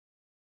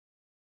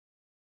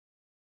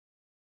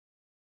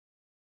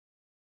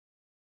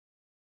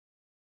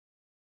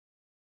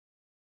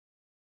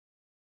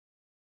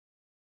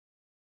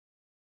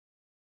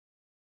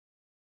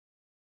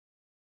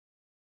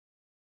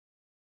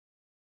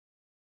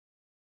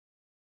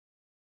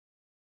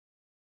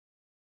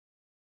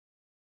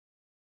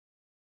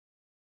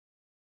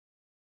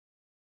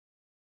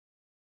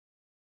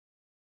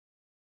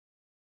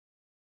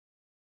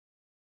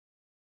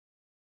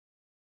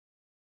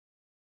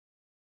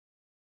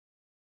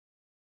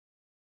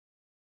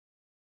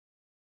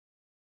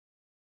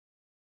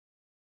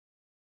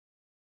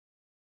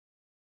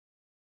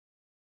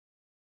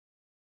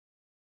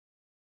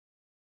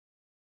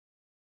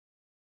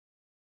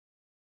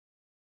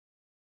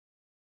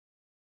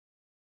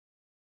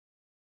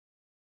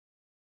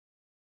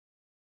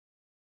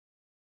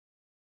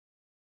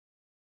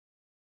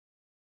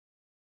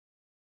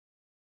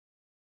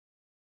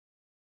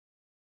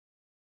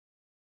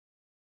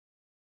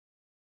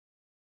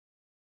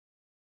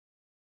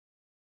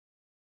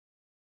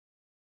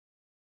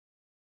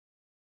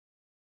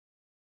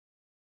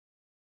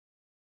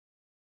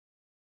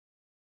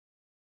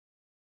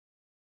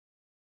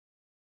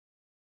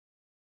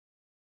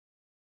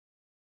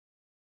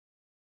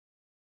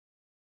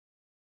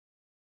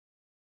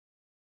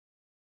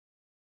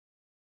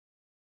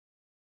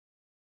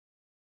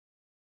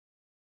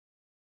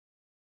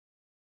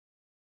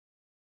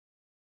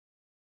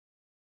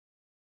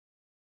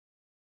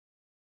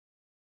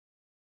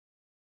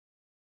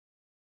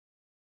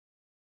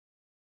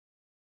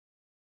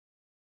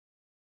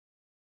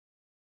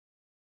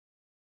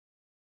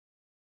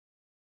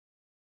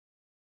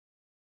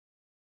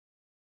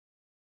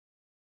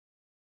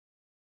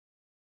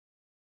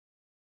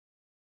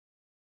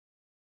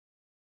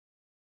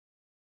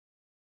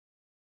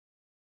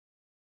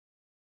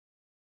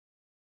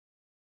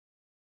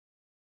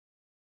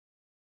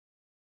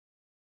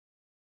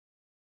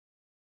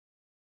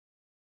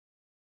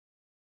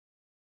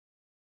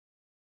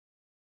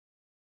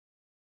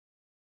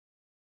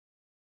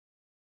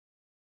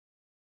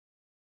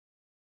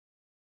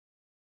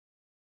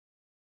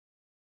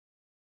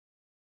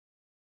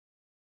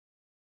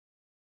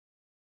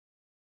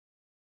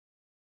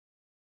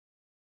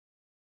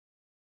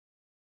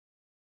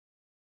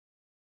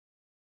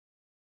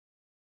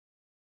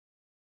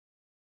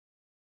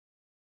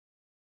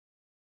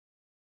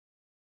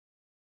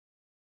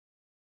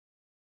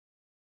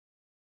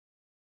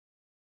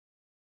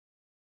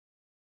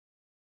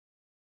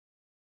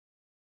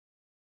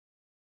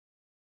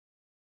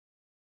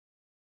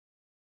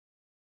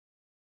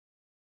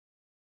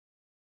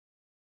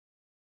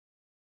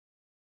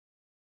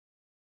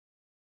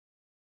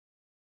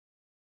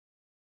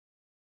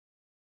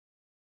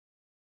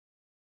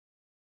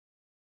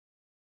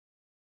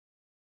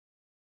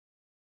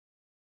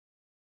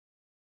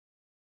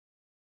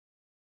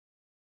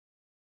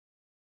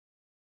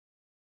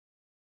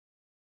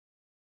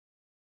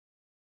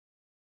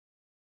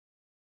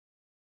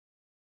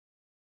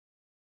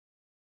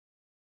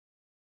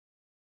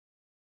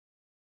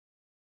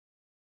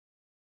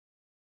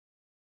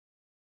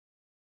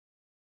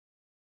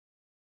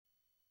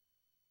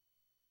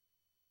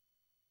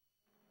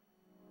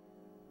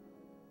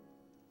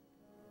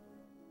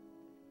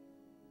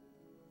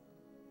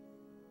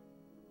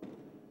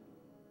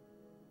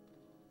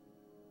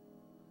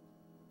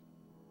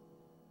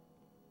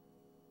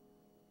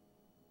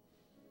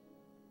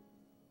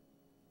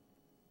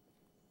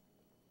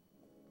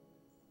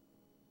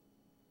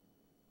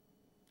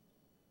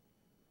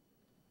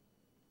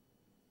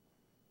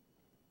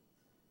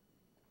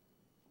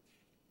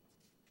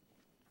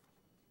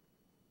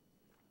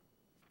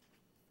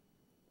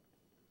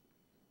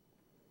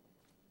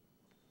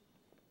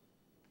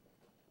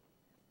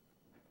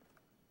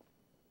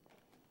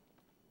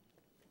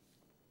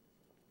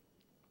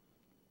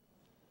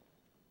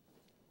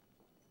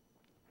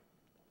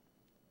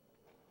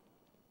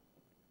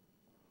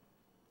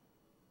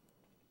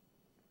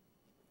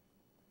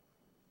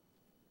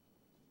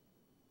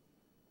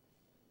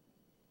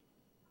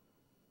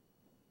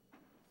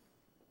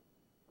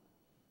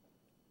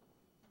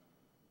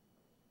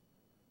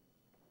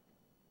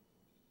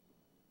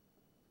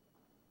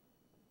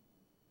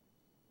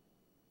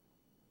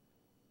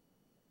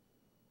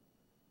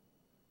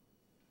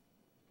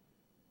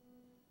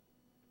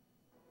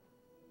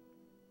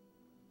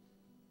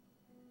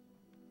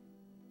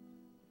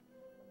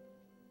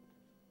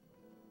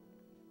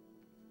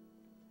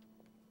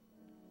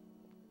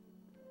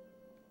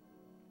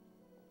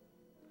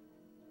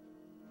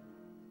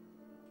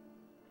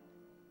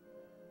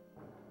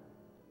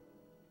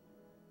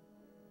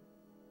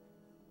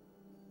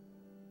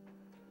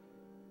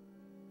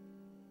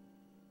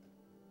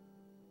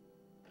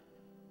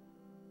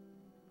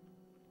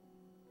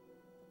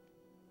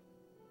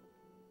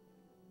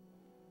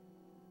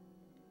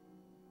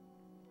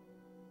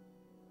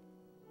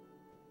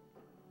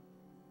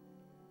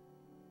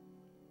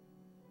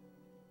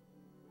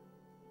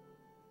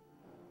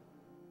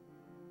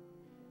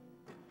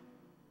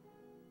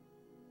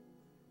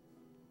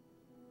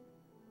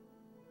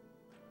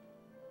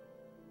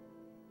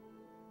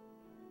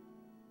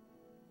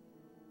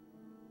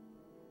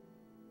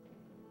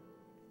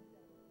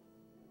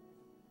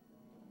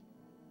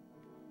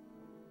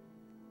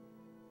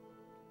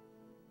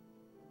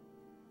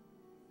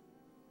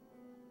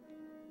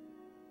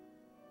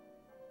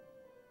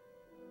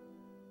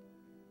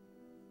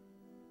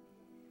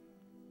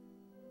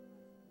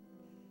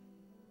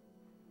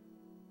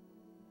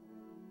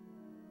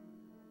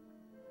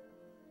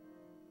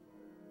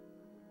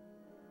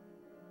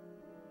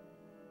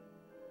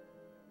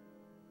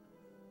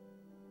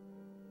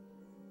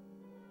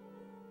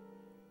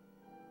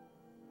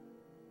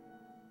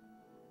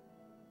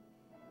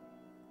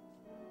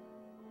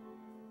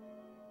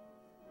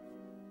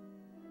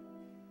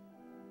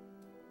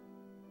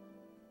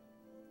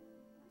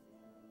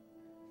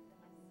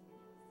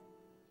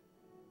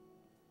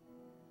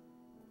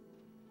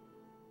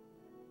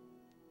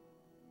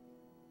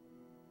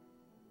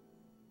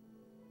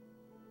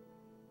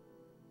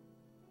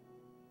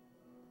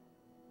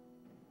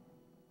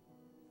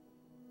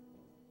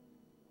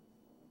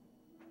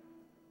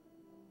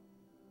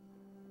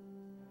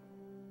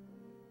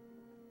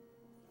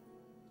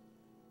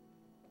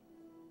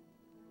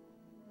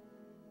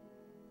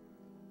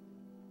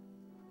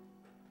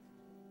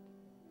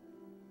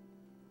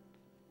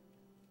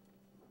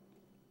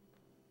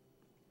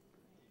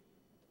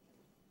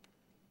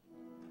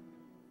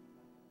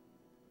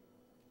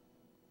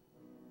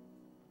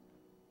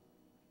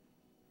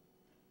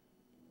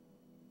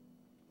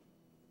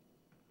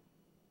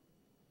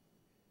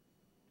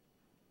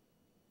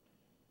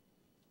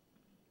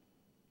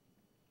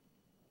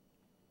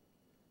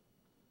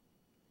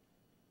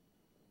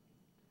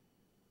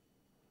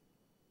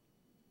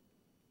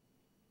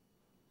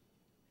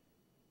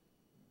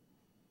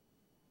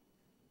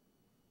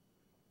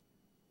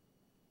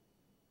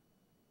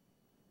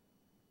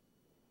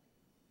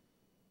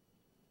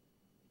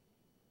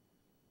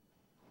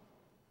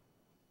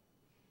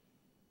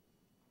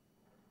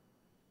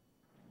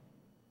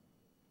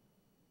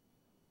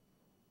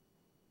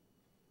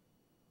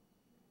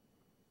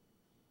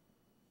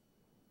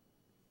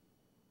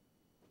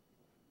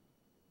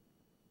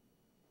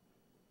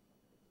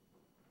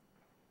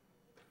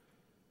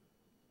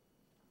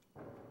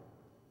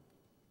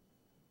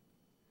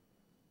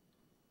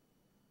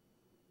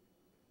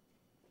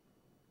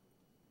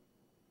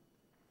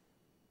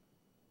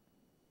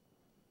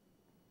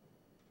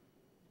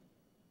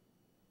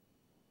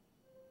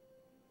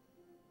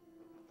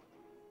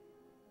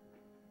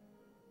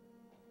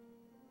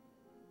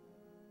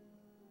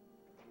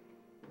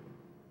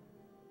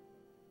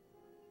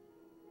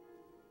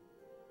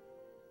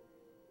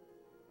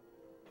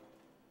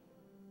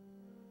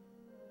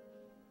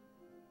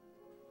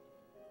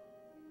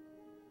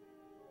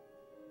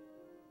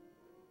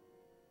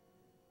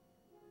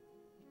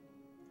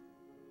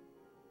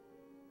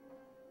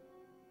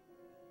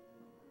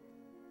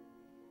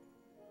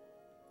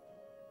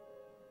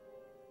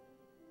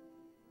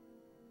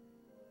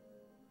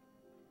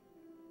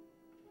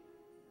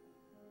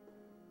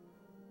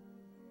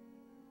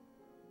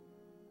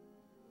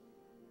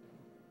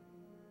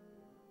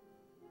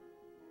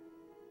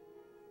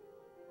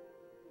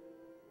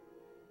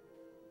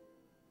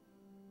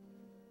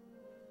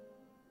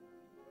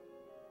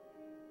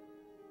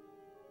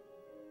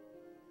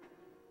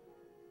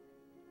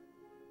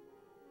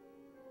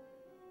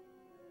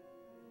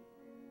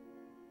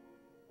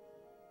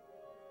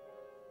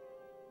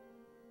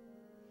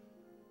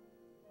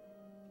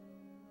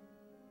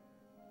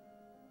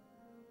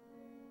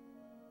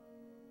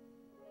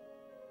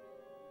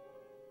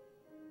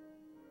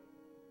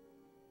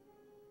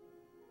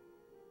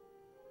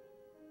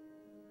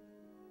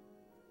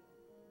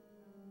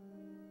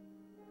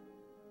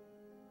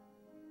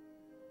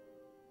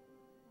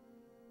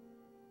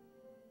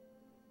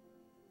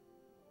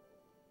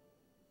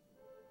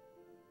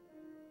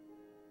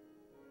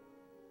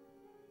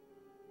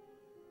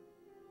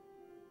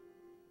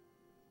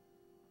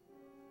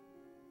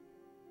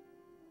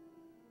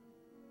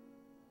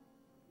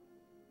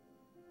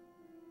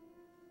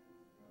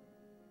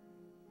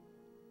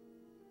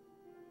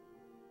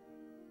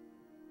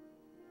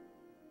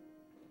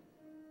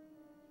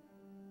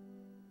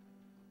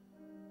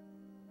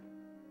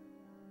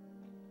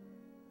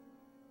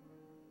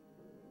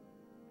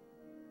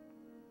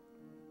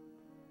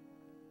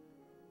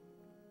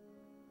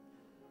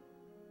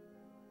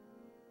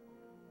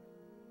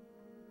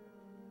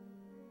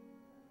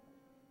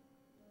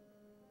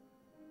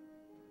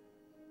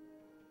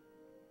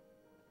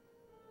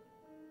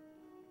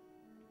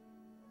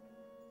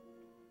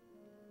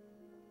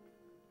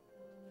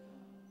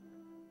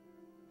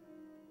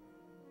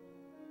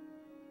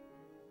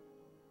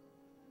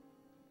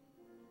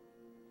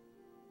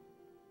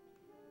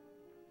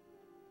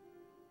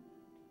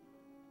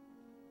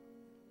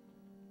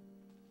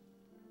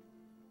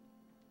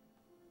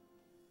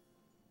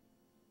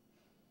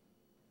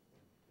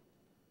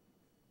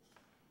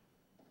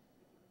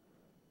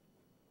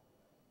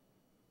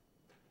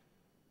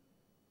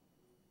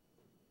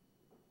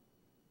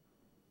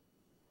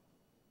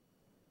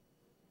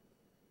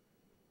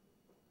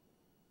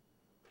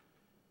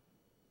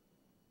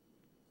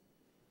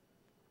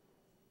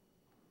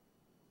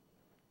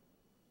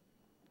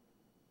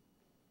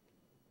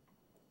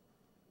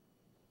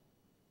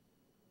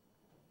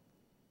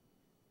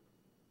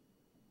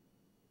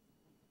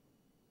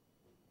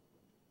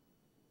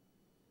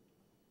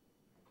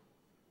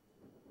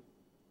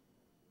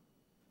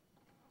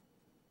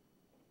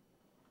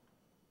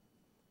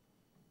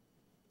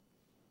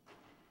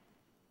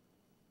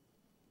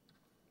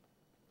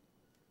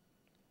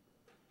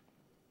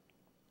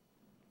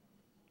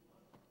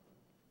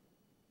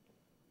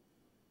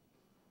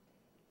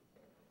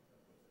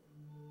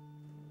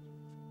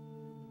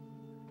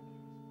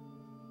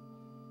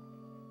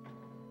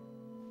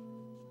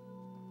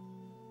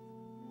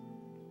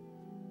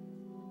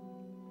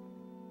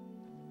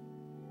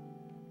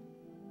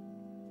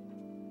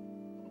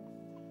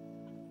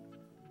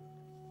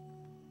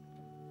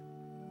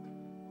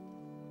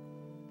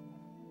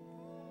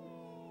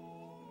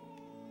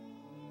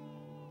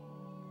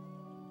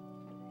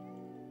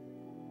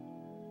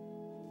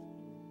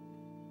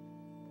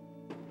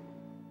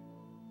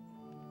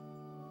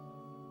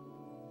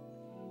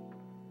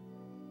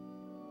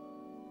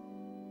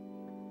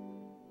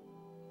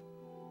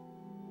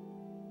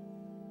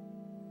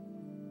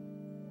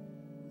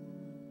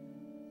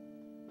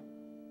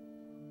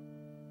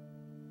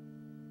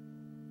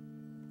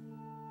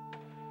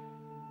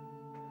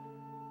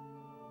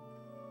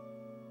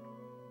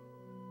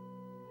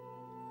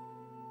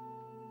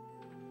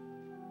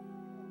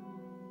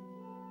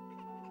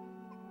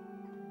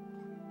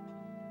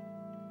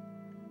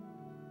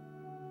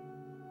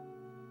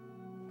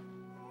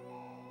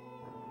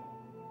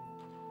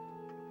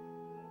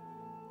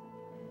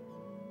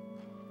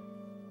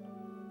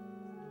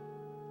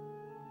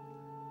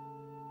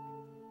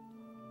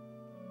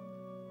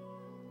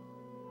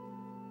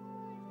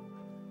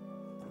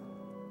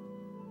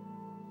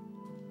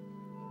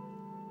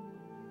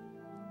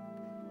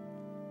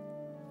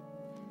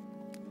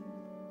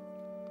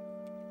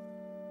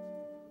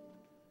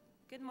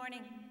Good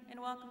morning, and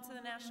welcome to the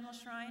National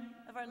Shrine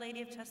of Our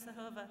Lady of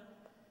Czestochowa.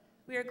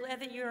 We are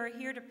glad that you are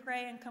here to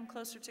pray and come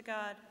closer to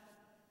God.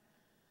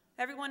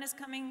 Everyone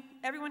coming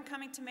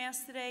to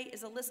Mass today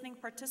is a listening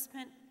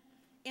participant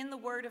in the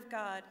Word of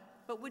God,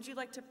 but would you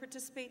like to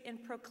participate in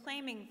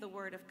proclaiming the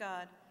Word of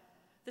God?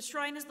 The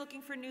Shrine is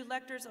looking for new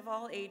lectors of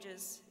all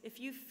ages.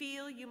 If you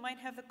feel you might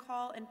have the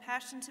call and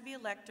passion to be a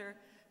lector,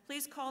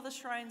 please call the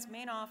Shrine's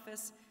main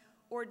office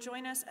or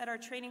join us at our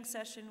training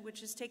session,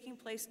 which is taking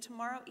place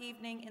tomorrow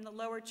evening in the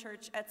lower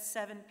church at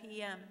 7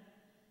 p.m.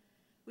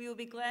 We will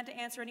be glad to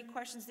answer any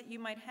questions that you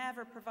might have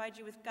or provide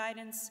you with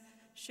guidance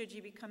should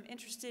you become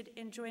interested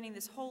in joining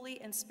this holy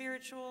and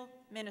spiritual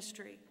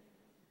ministry.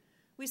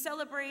 We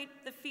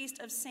celebrate the feast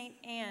of St.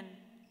 Anne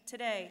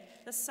today.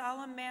 The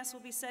solemn Mass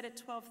will be said at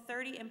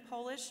 12:30 in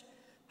Polish,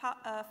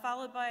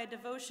 followed by a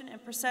devotion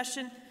and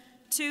procession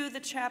to the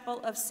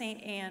chapel of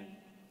St. Anne.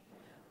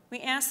 We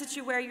ask that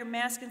you wear your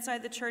mask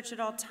inside the church at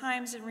all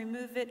times and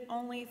remove it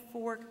only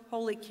for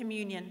Holy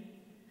Communion.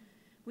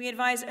 We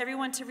advise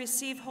everyone to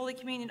receive Holy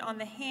Communion on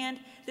the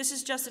hand. This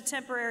is just a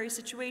temporary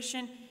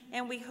situation,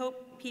 and we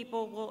hope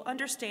people will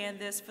understand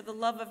this for the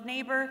love of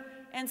neighbor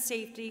and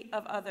safety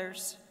of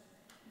others.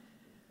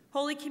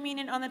 Holy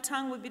Communion on the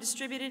tongue will be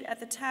distributed at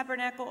the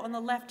tabernacle on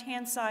the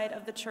left-hand side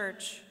of the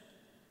church.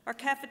 Our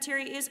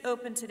cafeteria is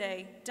open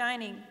today.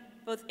 Dining,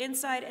 both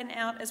inside and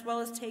out, as well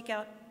as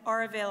takeout,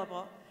 are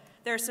available.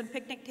 There are some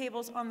picnic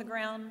tables on the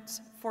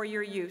grounds for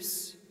your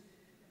use.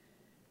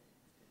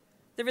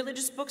 The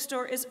religious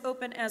bookstore is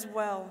open as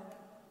well.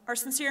 Our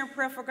sincere and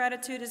prayerful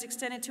gratitude is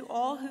extended to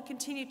all who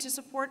continue to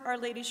support Our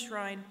Lady's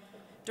Shrine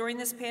during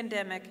this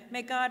pandemic.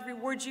 May God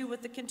reward you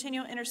with the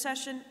continual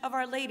intercession of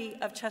Our Lady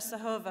of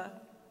Czestochowa.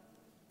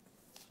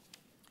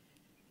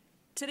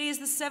 Today is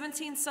the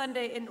 17th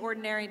Sunday in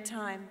Ordinary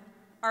Time.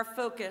 Our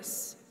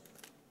focus: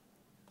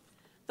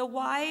 the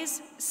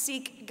wise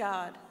seek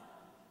God.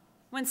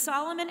 When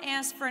Solomon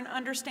asked for an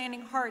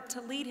understanding heart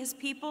to lead his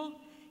people,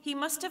 he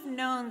must have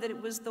known that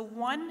it was the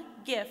one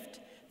gift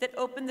that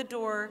opened the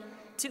door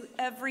to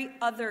every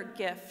other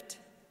gift.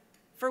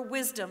 For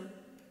wisdom,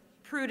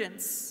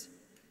 prudence,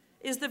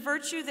 is the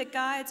virtue that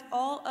guides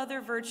all other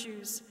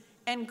virtues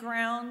and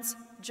grounds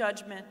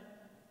judgment.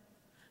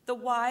 The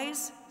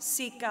wise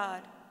seek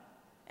God,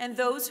 and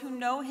those who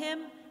know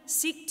him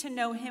seek to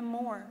know him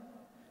more,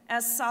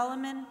 as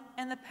Solomon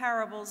and the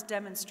parables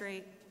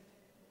demonstrate.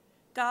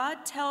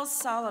 God tells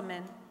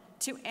Solomon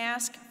to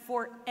ask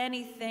for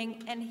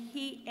anything, and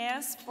he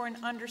asks for an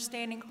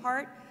understanding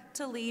heart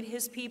to lead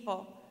his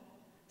people.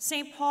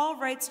 St. Paul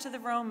writes to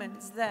the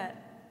Romans that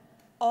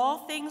all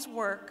things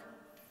work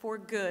for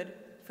good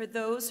for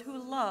those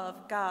who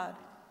love God.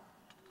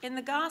 In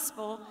the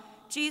gospel,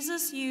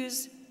 Jesus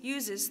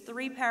uses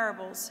three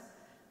parables: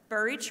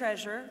 buried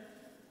treasure,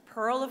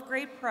 pearl of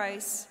great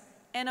price,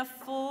 and a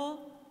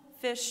full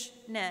fish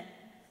net,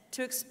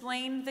 to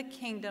explain the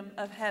kingdom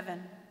of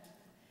heaven.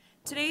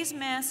 Today's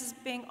Mass is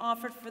being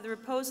offered for the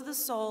repose of the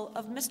soul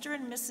of Mr.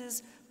 and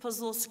Mrs.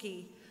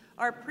 Pozulski.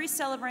 Our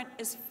pre-celebrant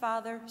is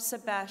Father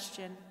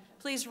Sebastian.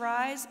 Please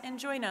rise and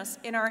join us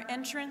in our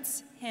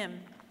entrance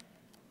hymn.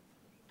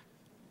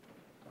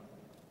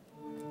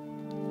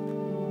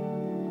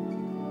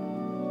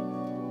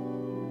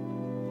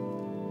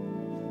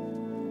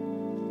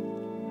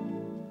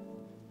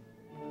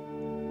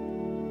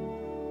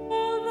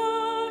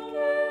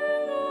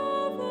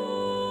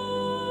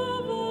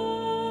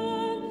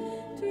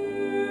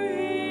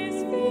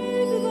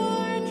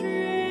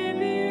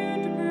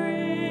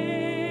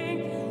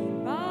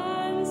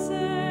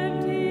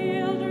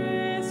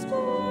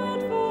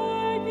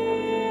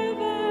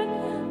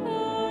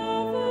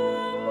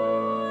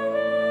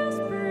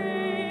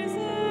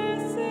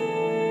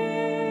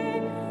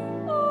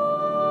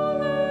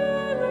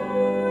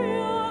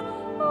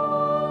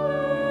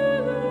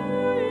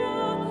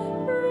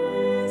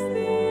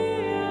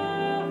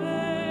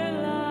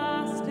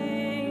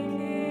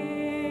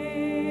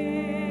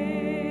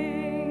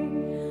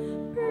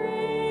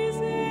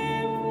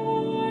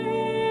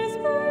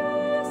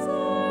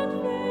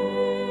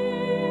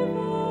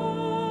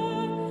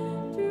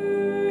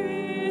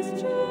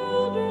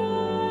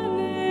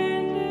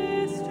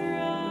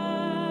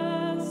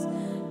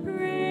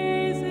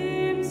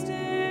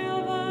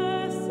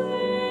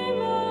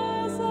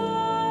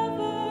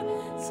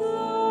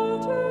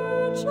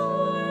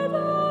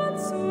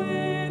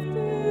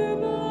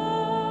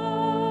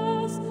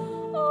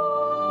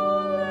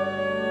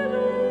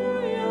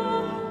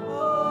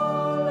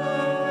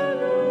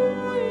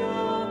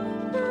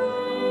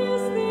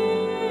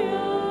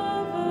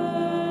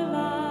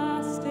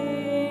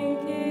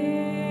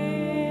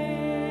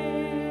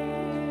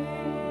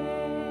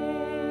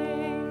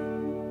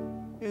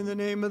 In the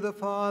name of the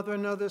Father,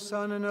 and of the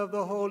Son, and of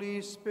the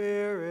Holy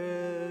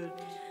Spirit.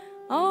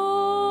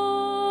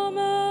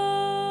 Amen.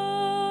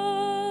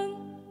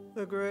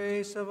 The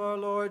grace of our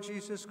Lord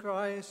Jesus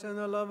Christ, and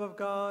the love of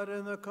God,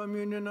 and the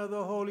communion of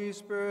the Holy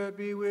Spirit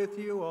be with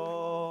you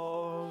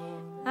all.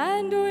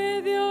 And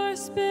with your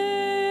spirit.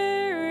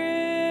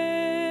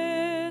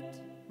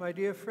 My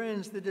dear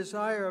friends, the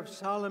desire of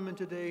Solomon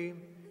today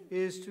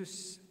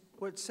is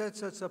what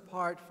sets us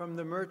apart from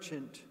the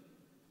merchant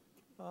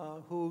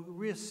who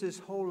risks his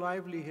whole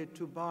livelihood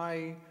to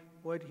buy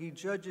what he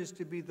judges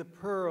to be the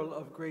pearl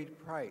of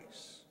great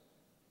price.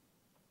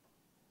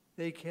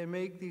 They can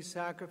make these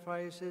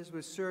sacrifices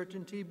with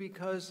certainty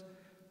because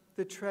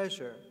the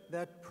treasure,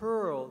 that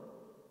pearl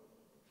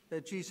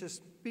that Jesus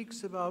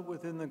speaks about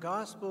within the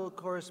gospel,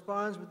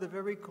 corresponds with the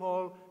very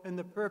call and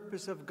the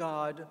purpose of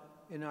God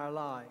in our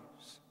lives.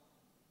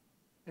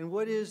 And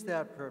what is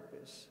that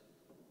purpose?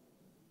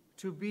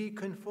 To be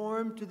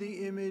conformed to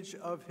the image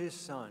of his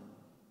Son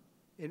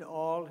in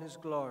all his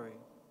glory.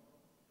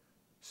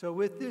 So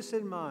with this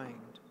in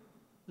mind,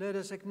 let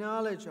us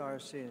acknowledge our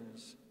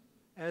sins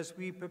as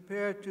we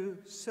prepare to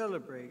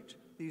celebrate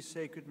these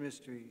sacred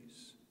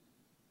mysteries.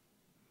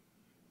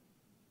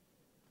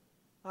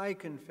 I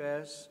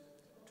confess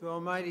to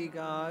Almighty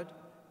God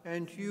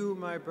and to you,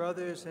 my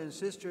brothers and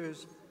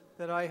sisters,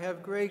 that I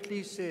have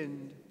greatly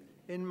sinned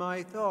in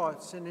my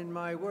thoughts and in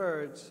my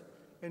words,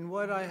 in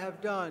what I have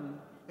done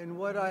and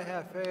what I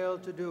have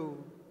failed to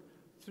do,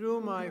 through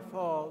my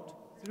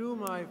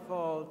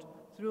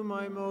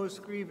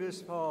most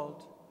grievous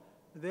fault.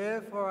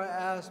 Therefore I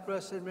ask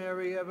Blessed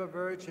Mary, ever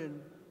Virgin,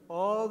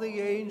 all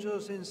the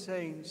angels and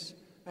saints,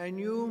 and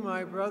you,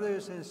 my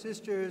brothers and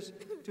sisters,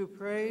 to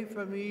pray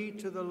for me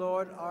to the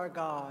Lord our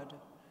God.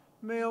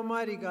 May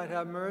Almighty God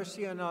have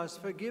mercy on us,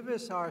 forgive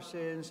us our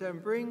sins,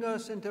 and bring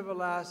us into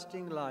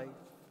everlasting life.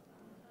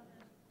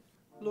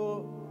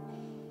 Lord,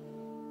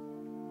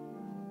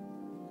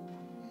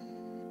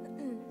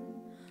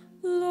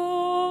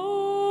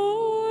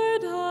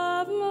 Lord,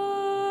 have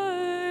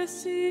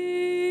mercy.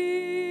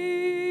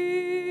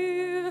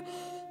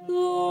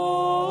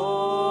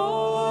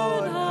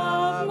 Lord,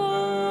 have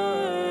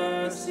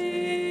mercy.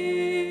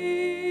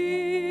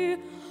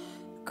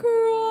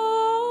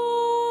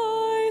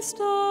 Christ,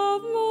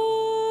 have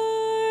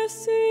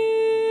mercy.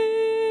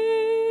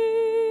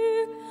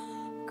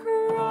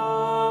 Christ,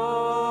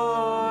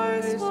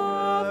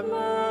 have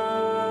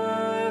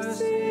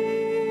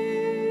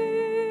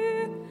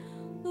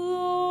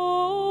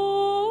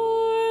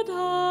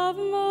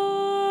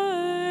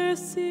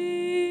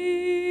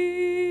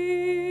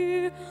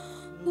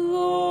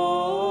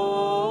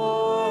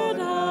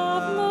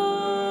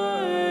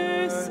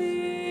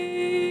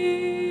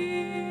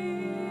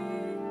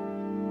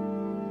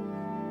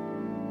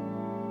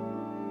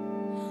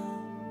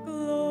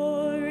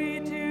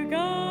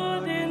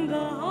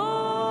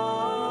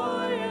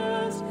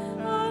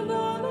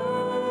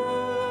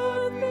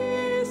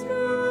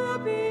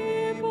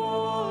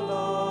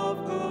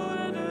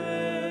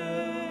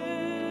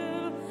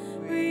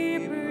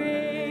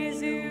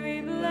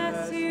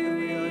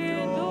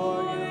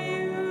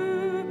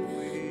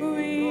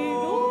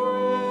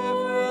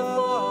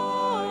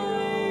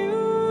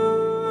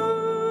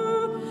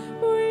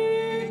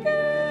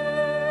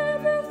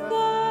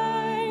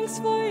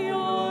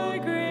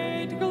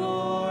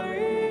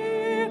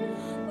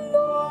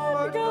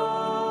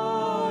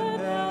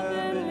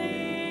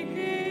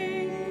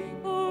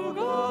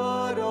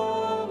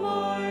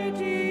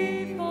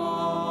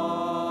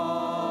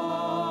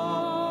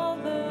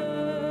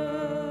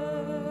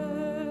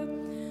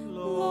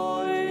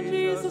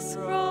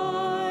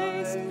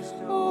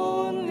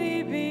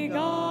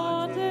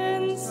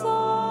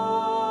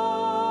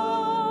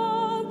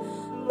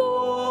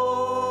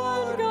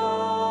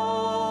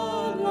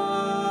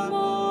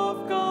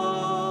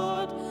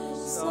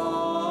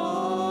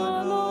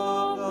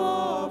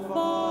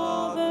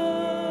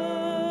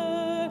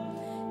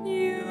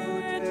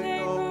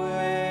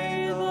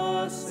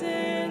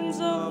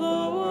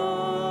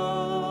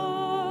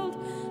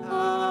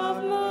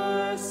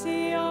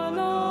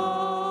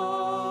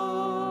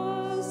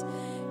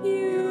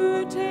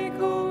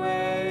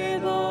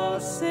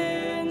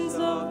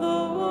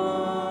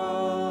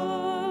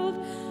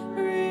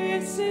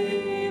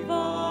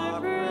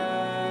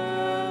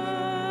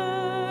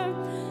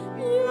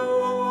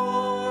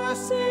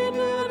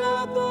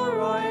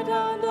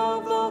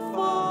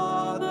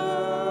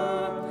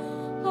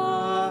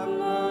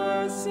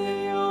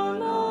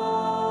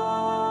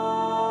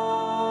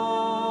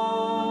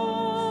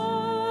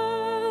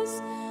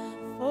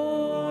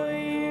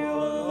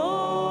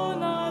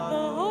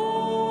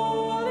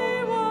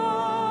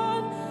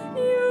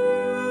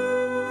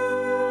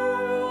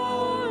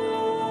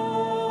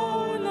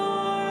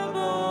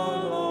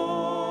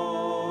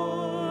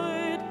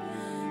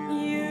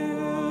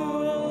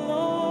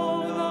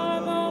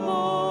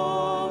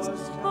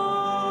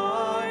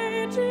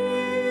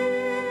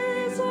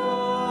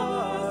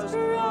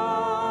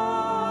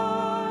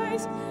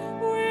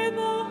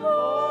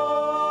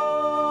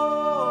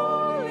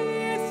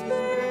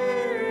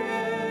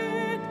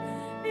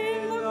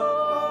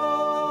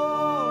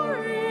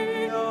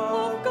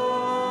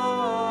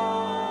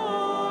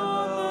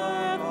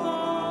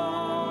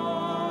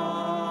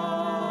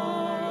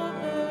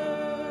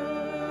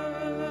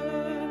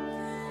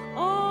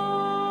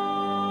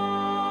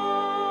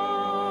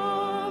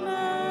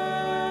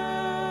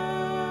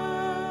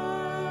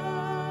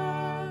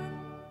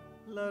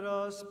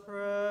us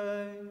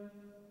pray.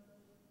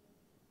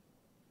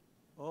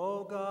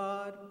 O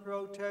God,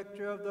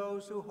 protector of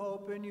those who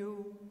hope in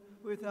you,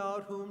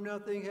 without whom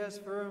nothing has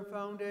firm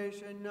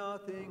foundation,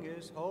 nothing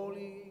is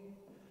holy,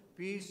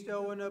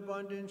 bestow an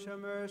abundance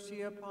of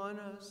mercy upon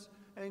us,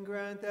 and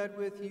grant that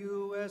with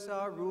you as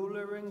our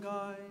ruler and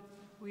guide,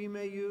 we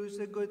may use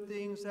the good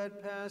things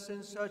that pass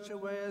in such a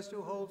way as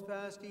to hold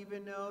fast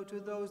even now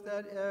to those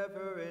that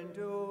ever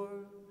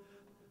endure.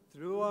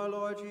 Through our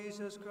Lord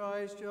Jesus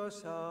Christ, your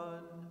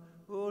Son,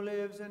 who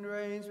lives and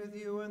reigns with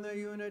you in the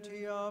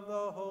unity of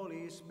the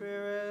Holy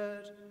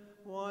Spirit,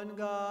 one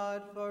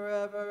God,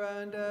 forever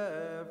and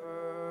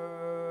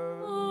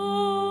ever.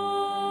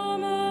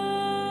 Amen.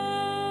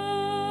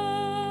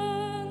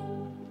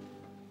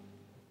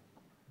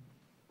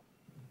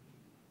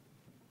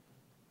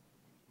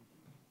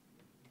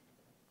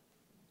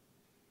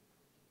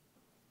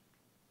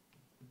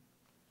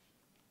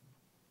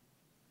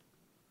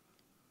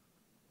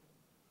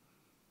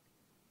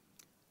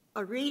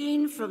 A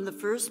reading from the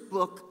first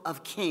book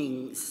of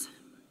Kings.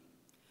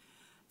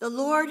 The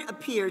Lord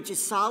appeared to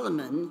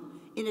Solomon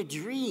in a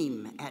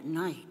dream at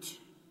night.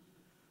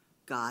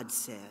 God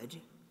said,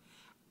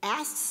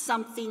 "Ask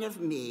something of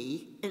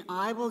me, and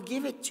I will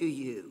give it to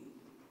you."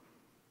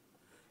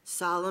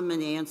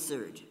 Solomon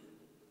answered,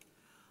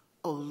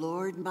 "O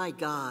Lord my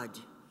God,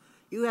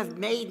 you have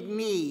made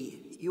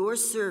me, your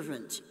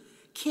servant,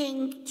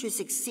 king to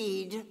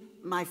succeed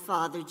my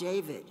father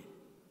David.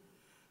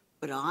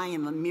 But I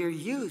am a mere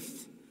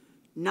youth,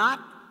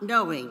 not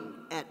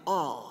knowing at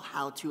all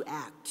how to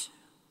act.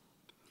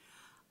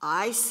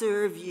 I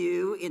serve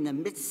you in the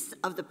midst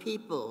of the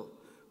people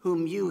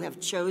whom you have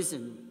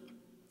chosen,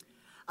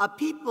 a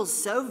people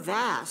so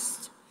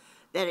vast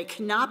that it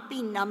cannot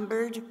be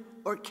numbered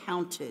or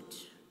counted.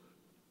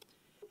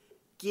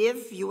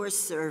 Give your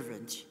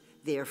servant,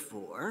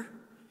 therefore,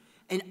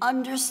 an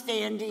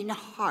understanding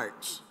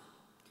heart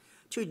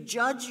to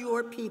judge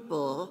your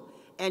people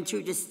and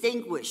to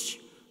distinguish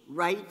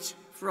right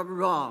from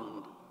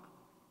wrong.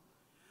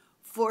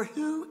 For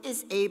who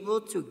is able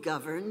to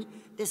govern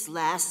this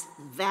last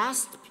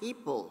vast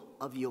people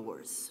of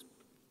yours?"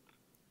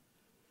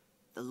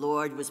 The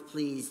Lord was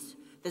pleased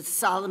that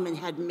Solomon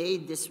had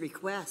made this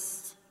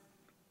request.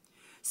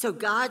 So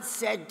God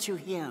said to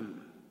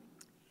him,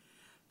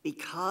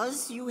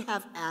 "Because you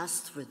have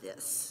asked for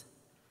this,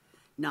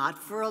 not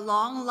for a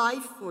long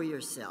life for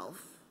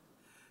yourself,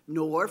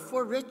 nor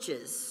for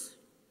riches,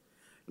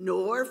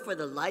 nor for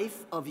the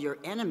life of your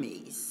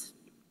enemies,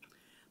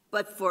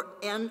 but for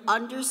an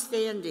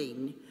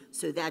understanding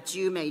so that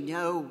you may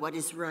know what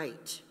is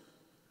right,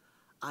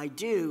 I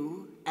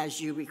do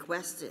as you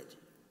requested.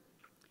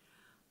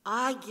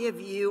 I give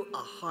you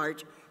a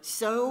heart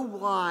so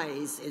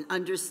wise and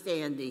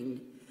understanding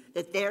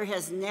that there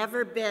has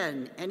never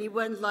been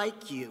anyone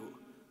like you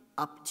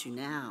up to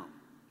now.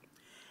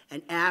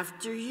 And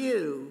after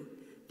you,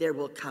 there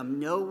will come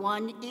no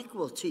one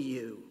equal to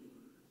you."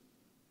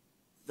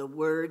 The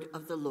word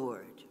of the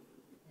Lord.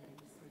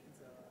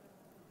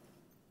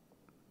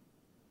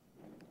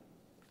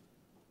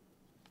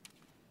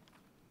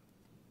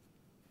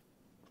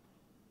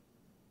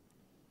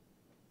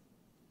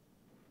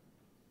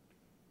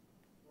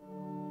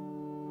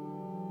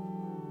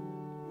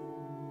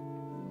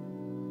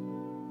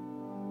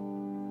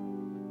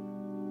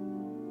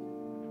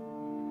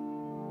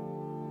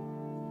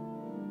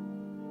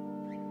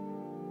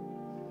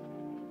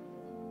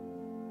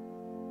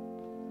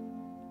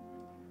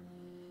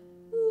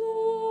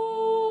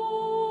 Lord,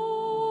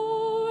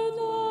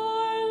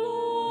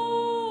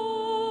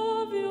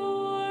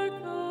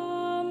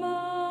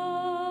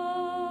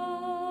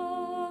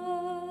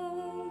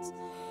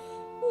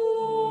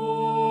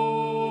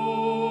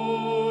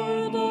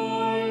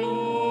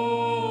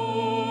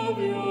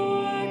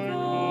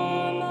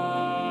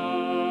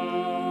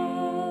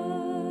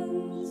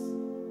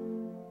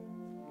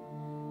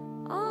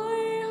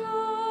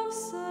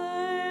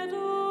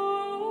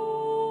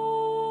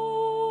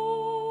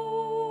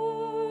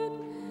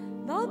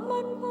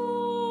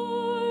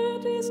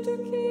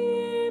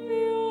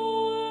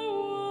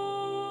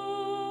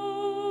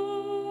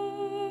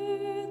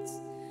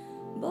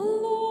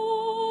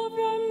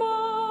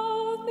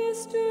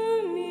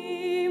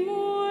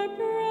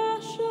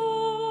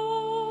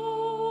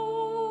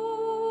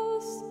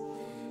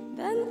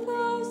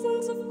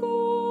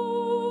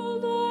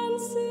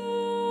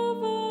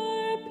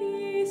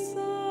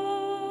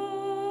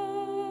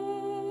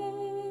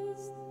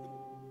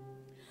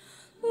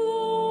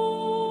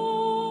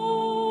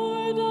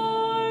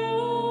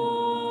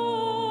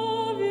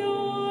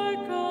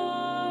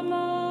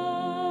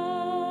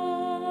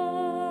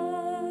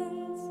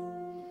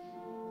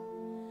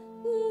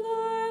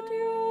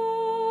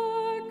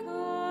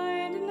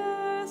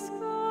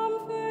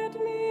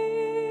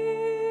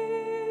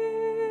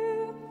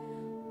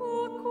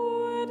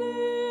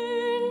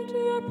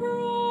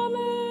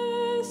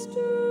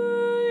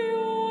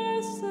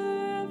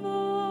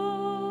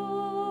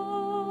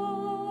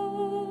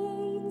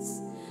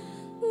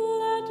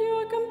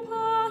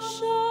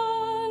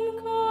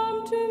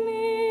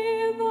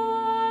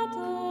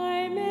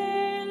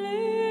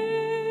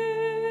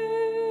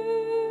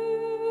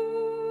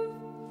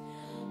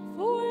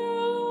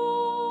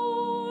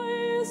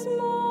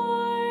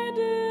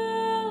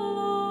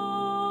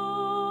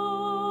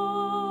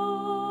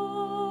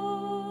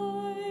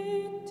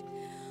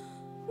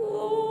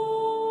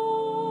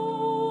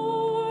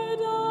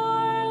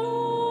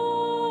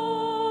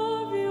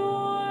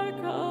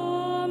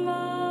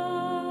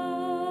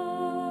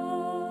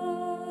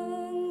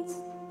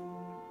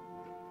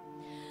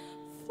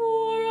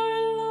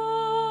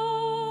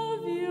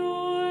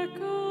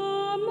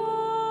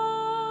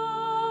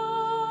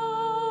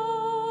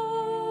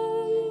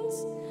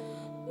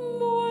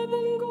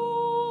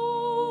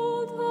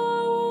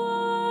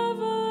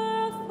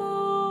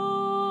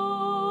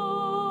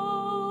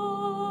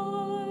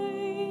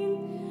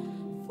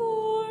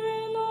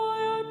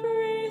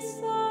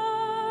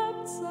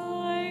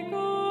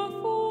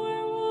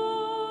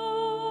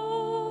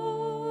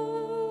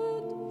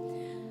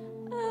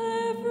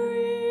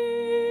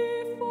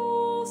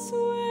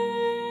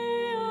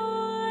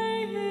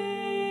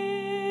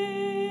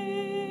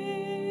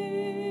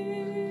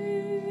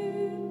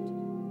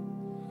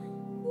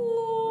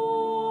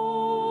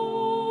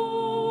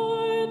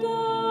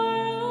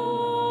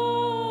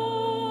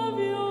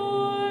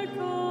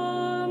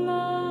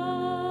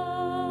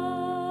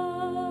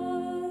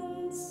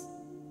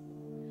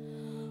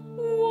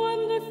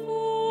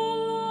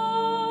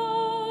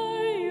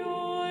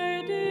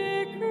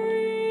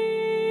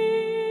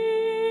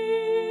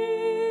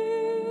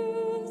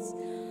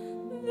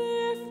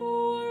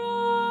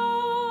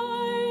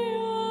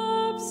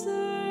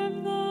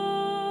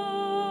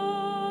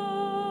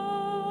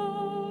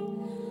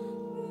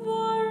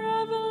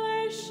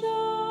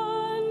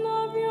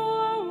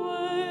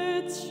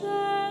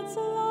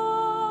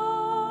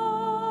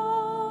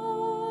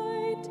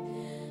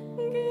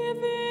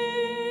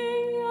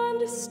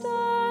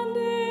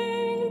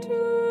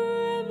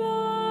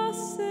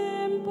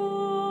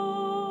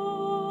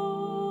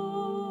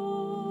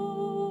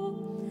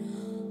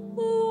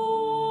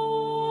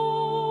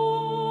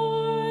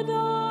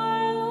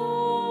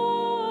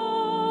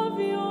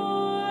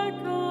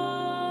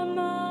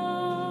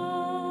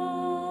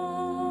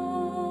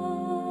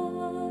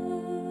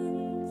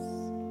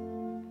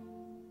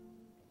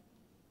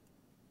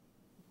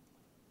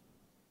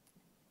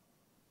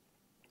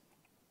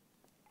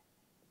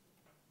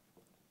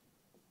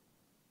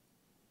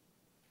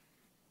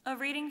 A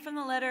reading from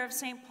the letter of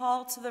St.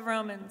 Paul to the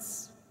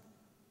Romans.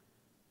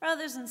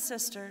 Brothers and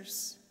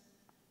sisters,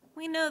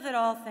 we know that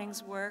all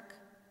things work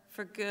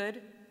for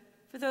good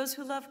for those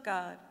who love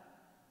God,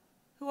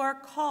 who are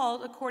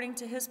called according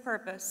to his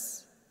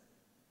purpose.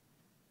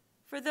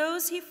 For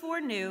those he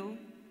foreknew,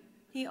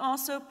 he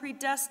also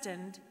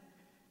predestined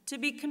to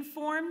be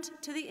conformed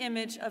to the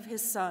image of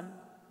his Son,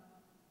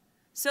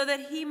 so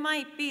that he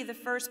might be the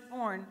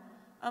firstborn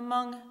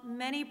among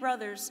many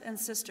brothers and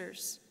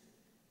sisters.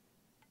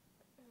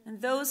 And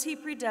those he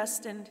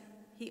predestined,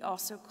 he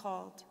also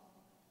called.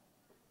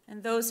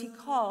 And those he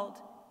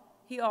called,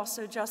 he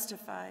also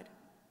justified.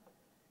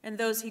 And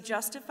those he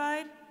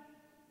justified,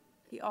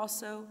 he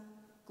also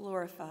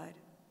glorified.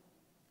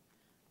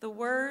 The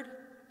word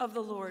of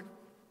the Lord.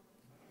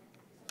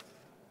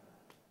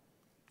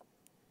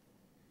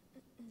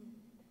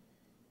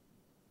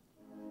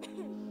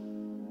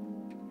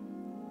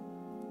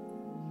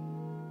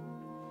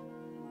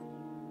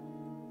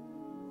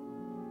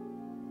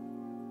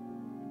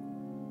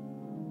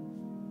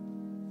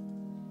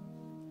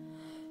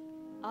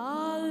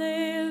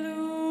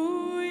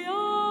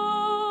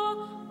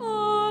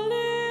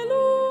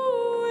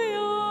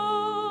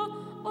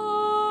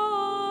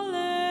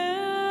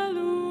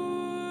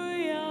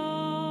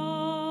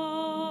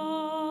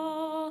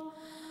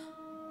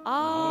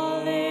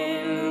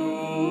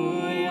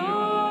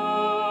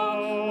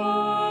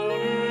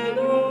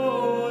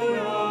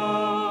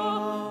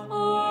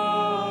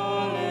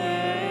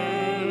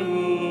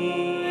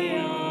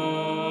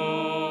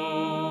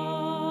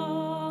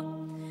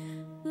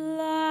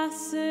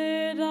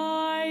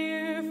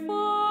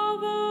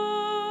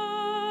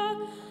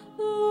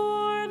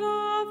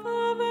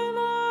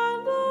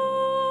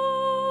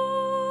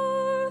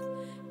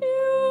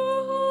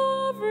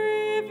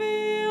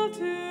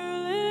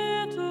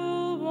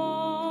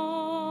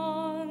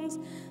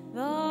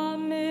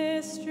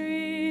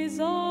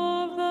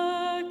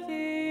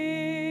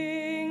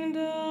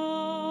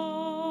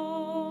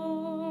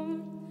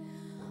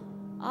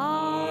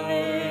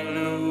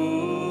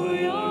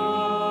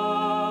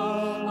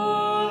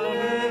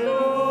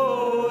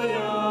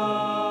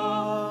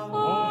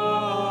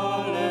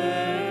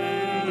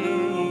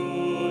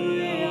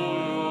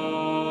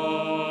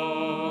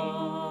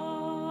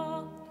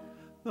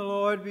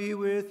 Be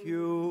with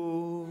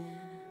you.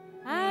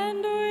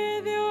 And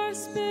with your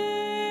spirit.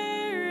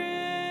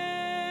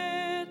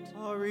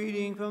 A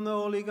reading from the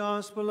Holy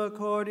Gospel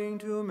according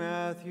to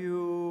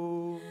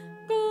Matthew.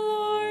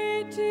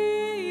 Glory to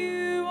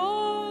you,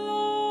 O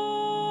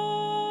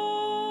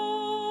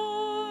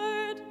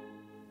Lord.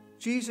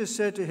 Jesus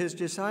said to his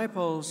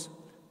disciples,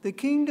 "The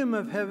kingdom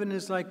of heaven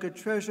is like a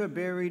treasure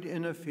buried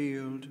in a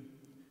field,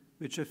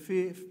 which a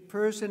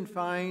person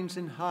finds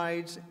and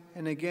hides,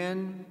 and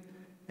again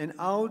and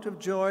out of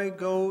joy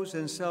goes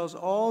and sells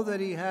all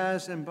that he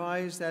has and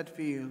buys that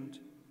field.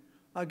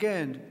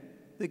 Again,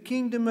 the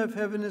kingdom of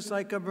heaven is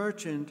like a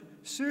merchant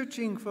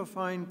searching for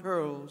fine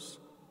pearls.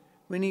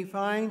 When he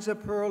finds a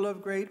pearl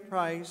of great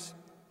price,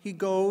 he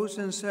goes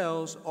and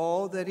sells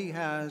all that he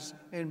has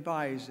and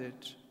buys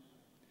it."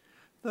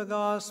 The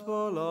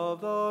Gospel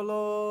of the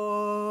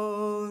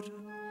Lord.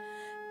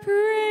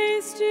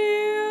 Praise to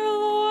you,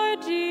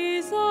 Lord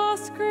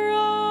Jesus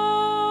Christ.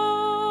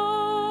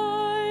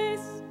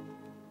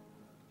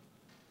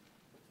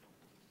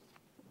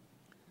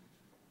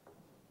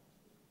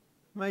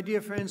 My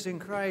dear friends in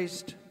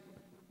Christ,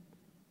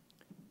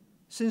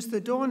 since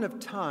the dawn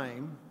of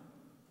time,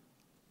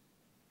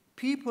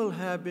 people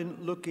have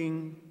been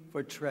looking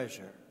for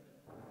treasure.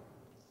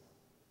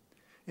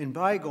 In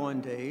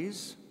bygone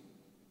days,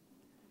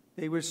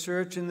 they would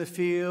search in the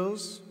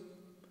fields,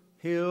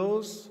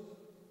 hills,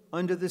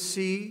 under the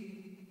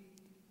sea.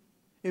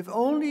 If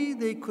only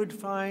they could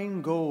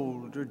find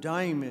gold or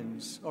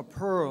diamonds or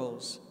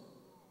pearls,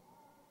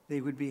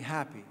 they would be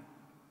happy.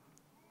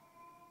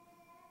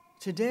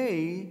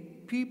 Today,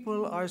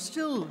 people are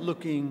still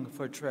looking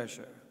for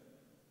treasure,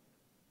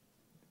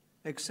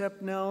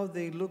 except now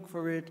they look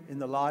for it in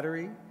the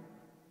lottery,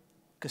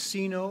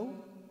 casino,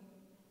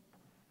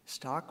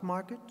 stock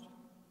market.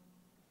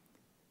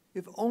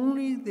 If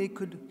only they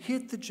could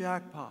hit the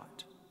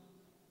jackpot,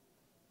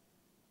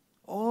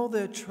 all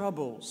their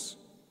troubles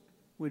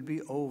would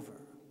be over.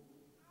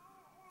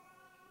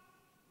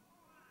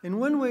 In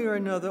one way or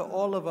another,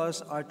 all of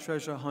us are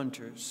treasure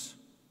hunters.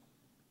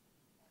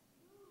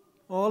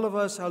 All of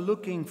us are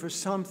looking for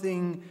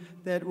something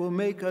that will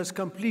make us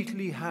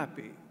completely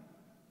happy.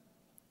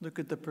 Look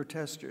at the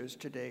protesters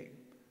today.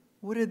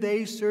 What are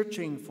they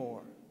searching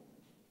for?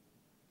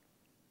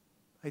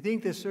 I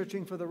think they're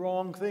searching for the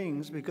wrong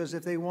things, because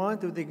if they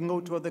want to, they can go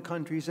to other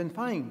countries and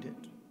find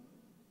it.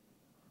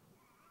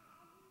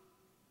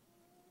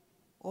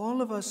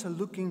 All of us are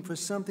looking for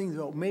something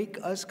that will make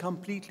us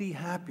completely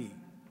happy.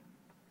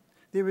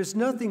 There is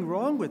nothing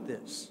wrong with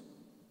this.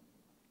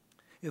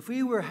 If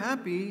we were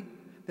happy,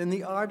 then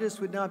the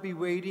artist would not be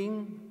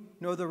waiting,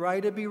 nor the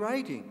writer be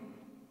writing.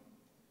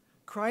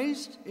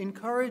 Christ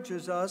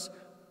encourages us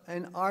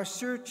and our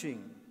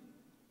searching,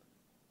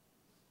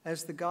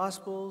 as the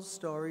gospel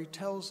story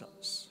tells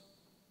us.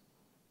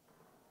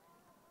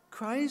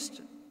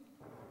 Christ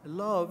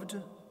loved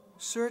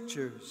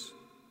searchers.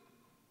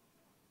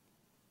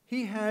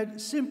 He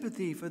had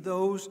sympathy for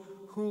those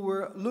who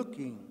were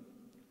looking,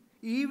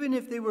 even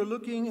if they were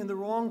looking in the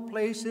wrong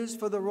places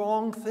for the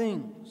wrong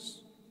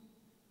things.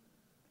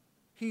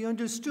 He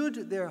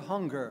understood their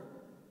hunger.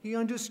 He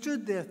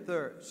understood their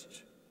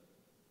thirst.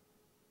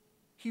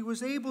 He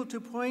was able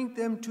to point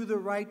them to the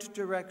right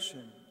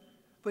direction,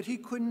 but he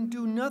couldn't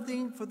do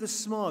nothing for the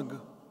smug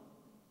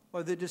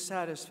or the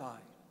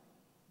dissatisfied.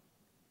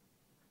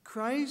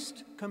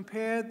 Christ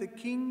compared the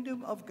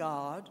kingdom of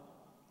God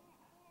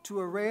to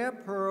a rare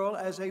pearl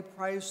as a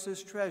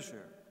priceless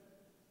treasure.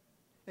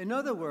 In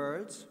other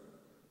words,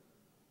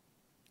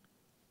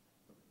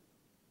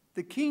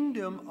 the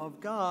kingdom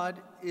of God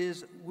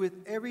is with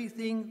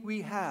everything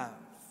we have.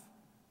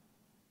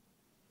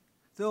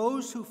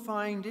 Those who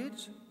find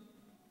it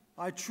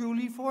are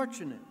truly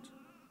fortunate,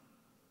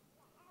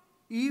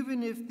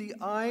 even if the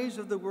eyes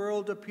of the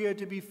world appear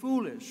to be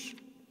foolish,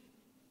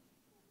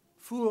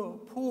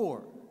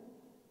 poor.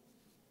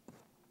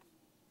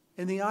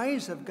 In the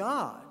eyes of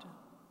God,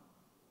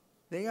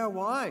 they are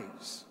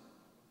wise,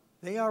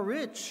 they are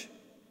rich.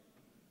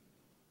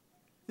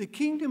 The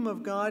kingdom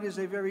of God is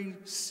a very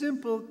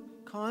simple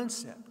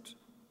concept.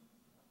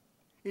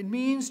 It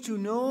means to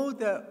know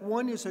that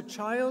one is a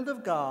child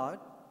of God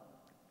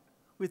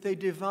with a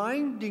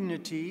divine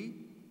dignity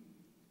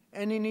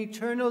and an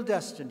eternal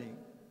destiny.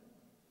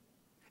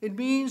 It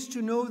means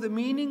to know the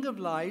meaning of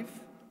life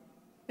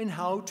and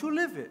how to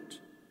live it.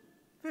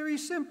 Very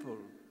simple.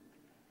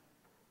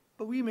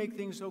 But we make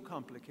things so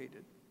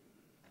complicated.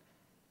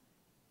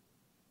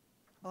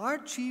 Our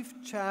chief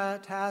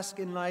task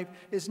in life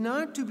is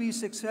not to be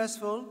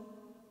successful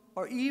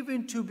or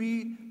even to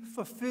be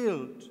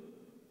fulfilled.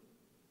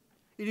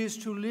 It is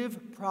to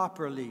live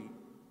properly.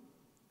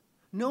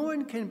 No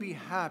one can be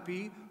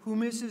happy who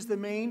misses the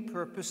main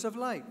purpose of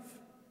life.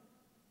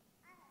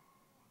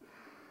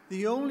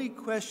 The only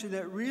question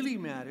that really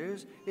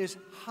matters is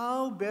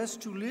how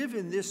best to live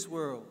in this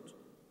world.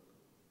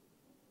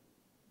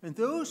 And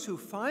those who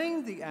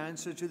find the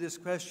answer to this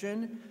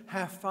question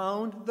have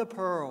found the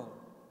pearl.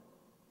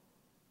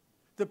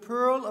 The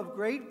pearl of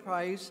great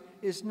price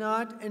is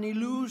not an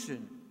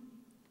illusion.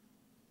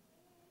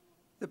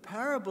 The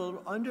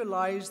parable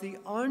underlies the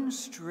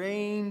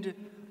unstrained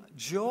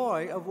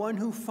joy of one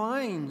who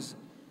finds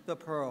the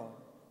pearl,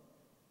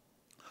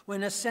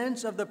 when a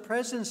sense of the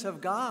presence of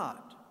God,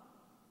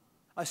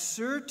 a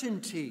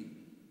certainty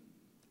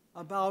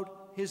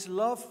about his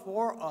love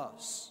for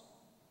us,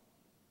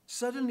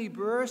 suddenly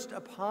burst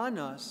upon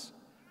us.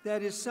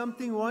 That is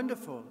something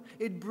wonderful.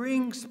 It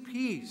brings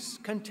peace,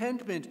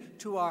 contentment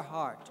to our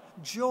heart,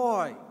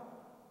 joy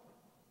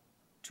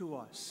to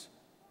us.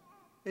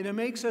 And it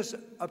makes us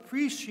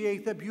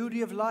appreciate the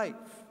beauty of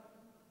life.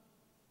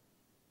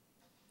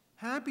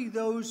 Happy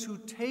those who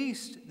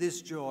taste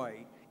this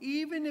joy,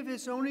 even if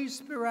it's only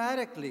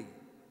sporadically.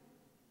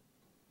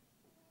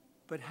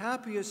 But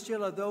happier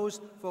still are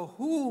those for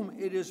whom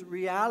it is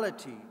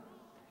reality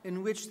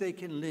in which they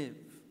can live.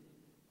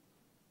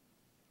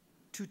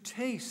 To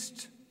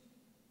taste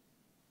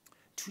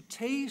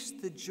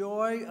the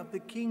joy of the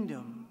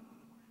kingdom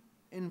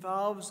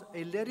involves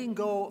a letting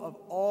go of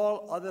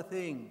all other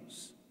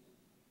things.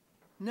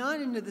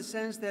 Not in the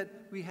sense that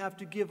we have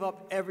to give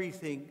up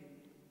everything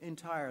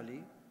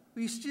entirely.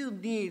 We still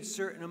need a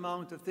certain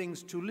amount of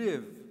things to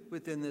live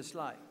within this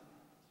life.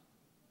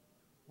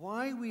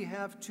 Why we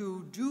have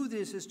to do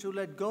this is to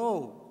let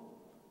go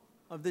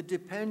of the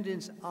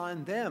dependence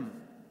on them,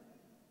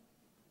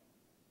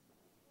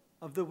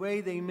 of the way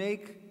they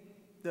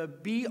make the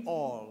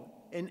be-all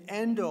and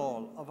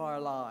end-all of our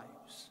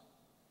lives.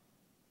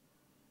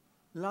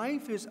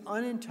 Life is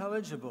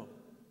unintelligible,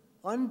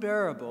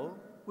 unbearable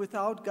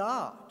without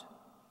God.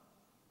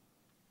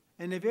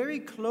 And a very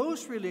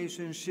close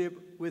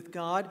relationship with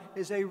God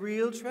is a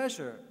real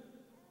treasure.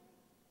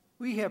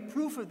 We have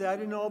proof of that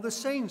in all the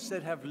saints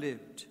that have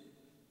lived.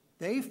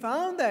 They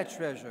found that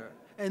treasure,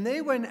 and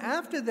they went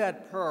after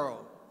that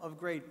pearl of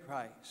great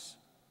price.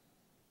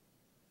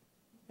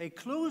 A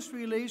close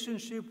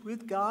relationship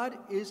with God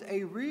is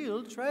a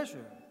real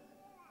treasure.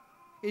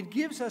 It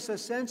gives us a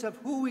sense of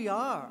who we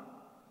are,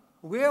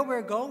 where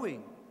we're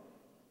going.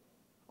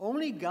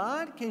 Only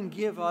God can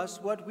give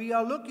us what we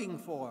are looking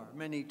for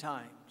many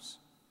times.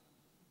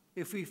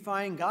 If we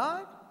find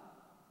God,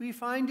 we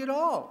find it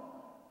all.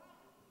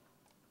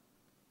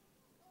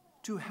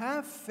 To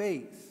have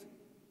faith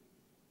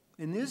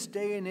in this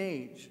day and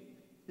age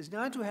is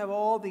not to have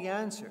all the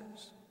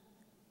answers.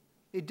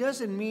 It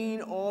doesn't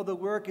mean all the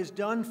work is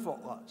done for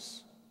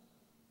us.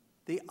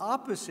 The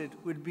opposite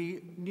would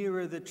be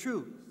nearer the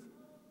truth.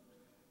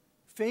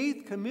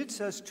 Faith commits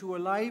us to a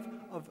life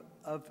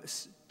of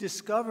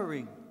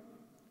discovering,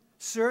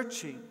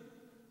 searching,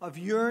 of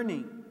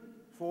yearning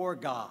for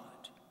God.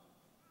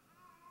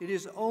 It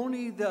is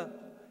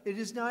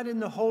not in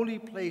the holy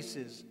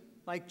places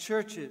like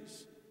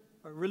churches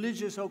or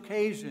religious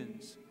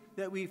occasions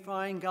that we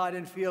find God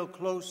and feel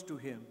close to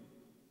him.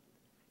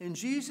 In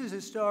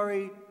Jesus'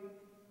 story,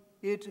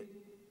 it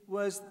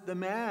was the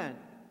man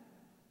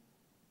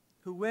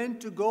who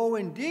went to go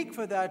and dig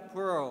for that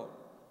pearl,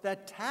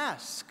 that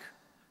task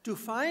to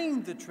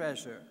find the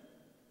treasure.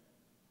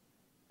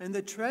 And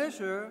the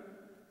treasure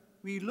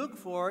we look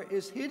for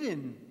is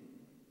hidden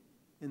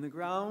in the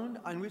ground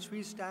on which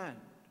we stand.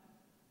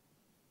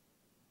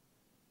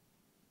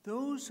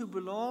 Those who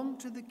belong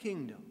to the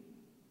kingdom,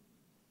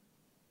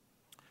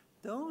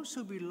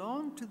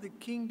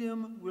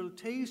 will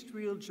taste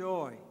real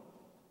joy,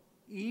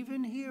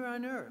 even here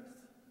on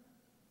earth.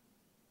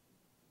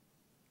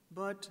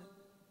 But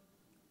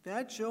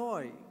that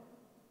joy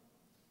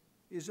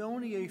is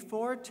only a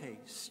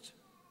foretaste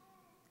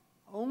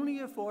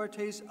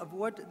of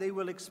what they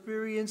will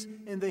experience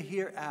in the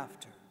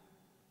hereafter.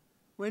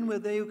 When will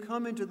they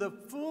come into the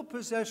full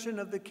possession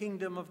of the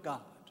kingdom of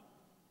God?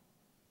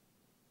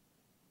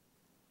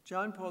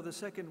 John Paul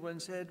II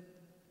once said,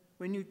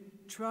 when you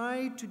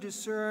try to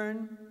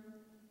discern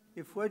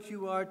if what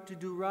you are to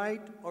do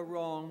right or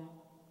wrong,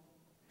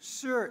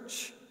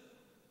 search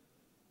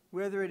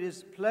whether it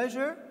is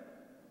pleasure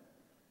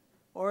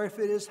or if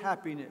it is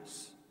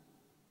happiness.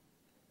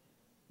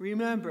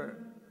 Remember,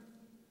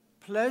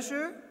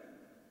 pleasure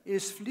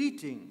is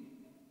fleeting.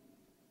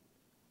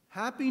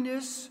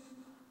 Happiness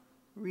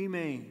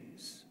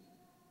remains.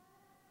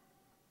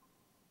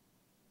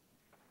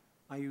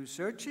 Are you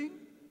searching?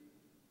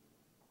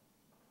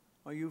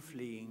 Are you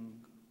fleeing?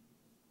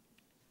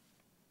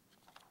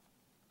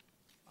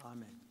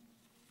 Amen.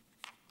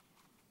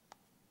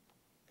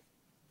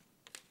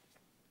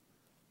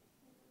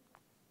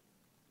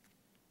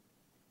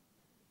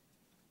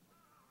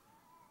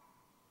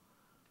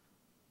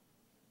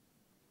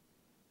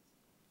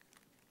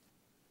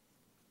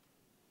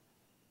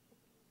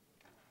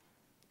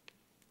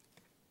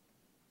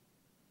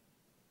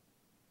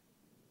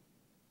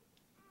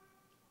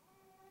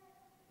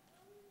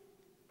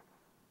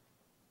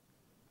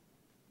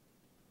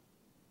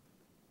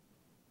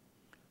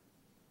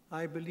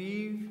 I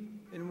believe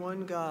in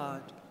one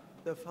God,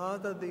 the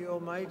Father, the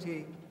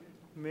Almighty,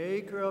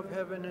 maker of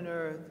heaven and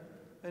earth,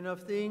 and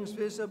of things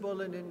visible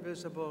and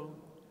invisible.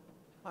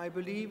 I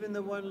believe in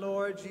the one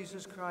Lord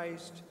Jesus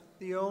Christ,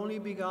 the only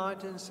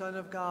begotten Son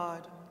of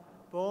God,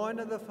 born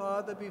of the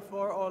Father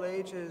before all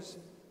ages,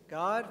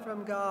 God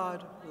from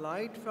God,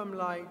 light from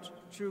light,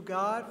 true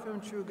God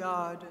from true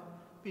God,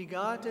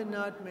 begotten,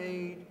 not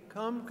made,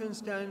 come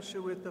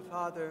constantia with the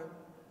Father.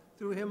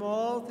 Through him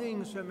all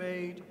things were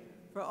made.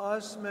 For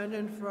us men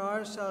and for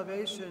our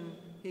salvation,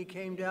 he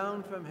came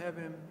down from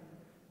heaven,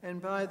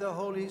 and by the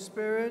Holy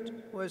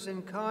Spirit was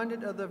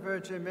incarnate of the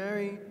Virgin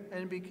Mary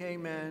and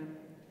became man.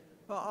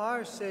 For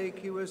our sake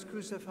he was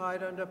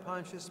crucified under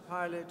Pontius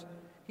Pilate.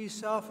 He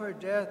suffered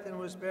death and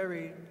was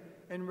buried,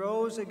 and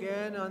rose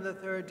again on the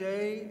third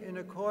day in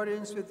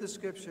accordance with the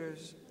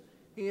Scriptures.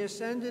 He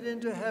ascended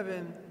into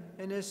heaven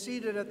and is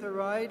seated at the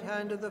right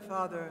hand of the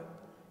Father.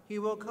 He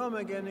will come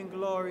again in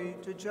glory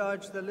to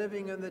judge the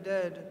living and the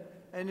dead,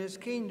 and his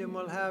kingdom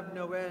will have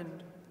no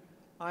end.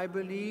 I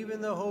believe in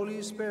the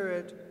Holy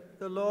Spirit,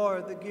 the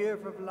Lord, the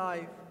giver of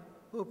life,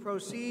 who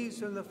proceeds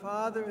from the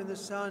Father and the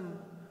Son,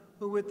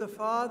 who with the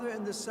Father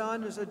and the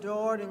Son is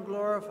adored and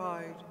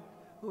glorified,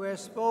 who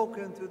has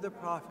spoken through the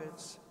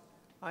prophets.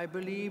 I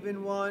believe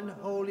in one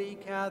holy,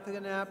 Catholic,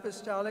 and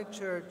Apostolic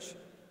Church.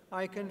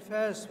 I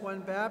confess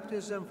one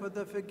baptism for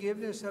the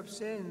forgiveness of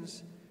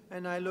sins,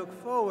 and I look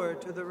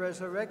forward to the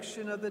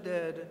resurrection of the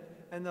dead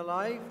and the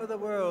life of the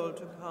world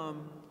to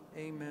come.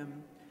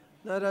 Amen.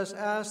 Let us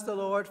ask the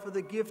Lord for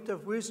the gift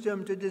of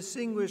wisdom to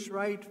distinguish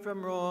right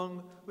from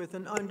wrong with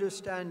an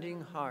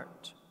understanding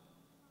heart.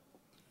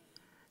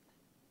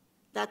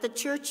 That the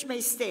Church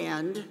may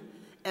stand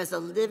as a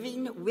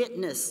living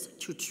witness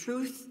to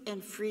truth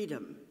and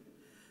freedom,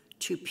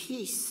 to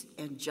peace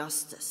and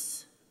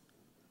justice.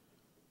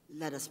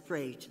 Let us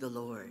pray to the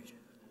Lord.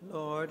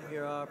 Lord,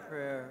 hear our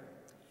prayer.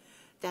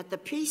 That the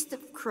peace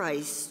of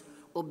Christ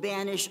will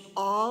banish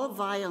all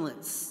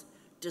violence,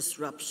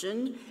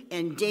 disruption,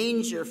 and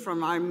danger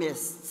from our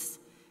midst,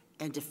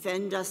 and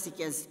defend us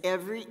against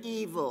every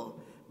evil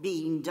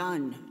being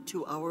done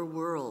to our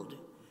world,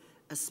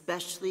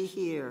 especially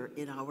here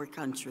in our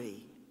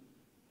country.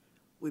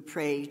 We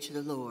pray to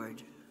the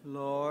Lord.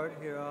 Lord,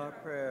 hear our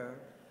prayer.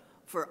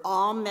 For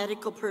all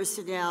medical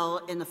personnel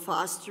in the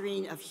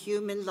fostering of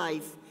human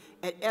life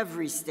at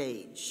every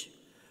stage,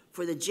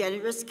 for the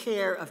generous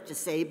care of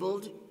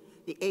disabled,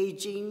 the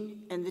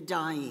aging, and the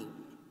dying,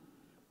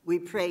 we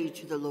pray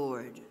to the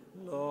Lord.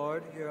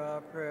 Lord, hear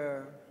our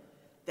prayer.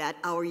 That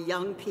our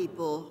young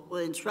people will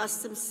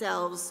entrust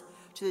themselves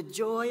to the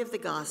joy of the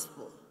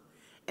gospel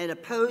and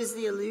oppose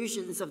the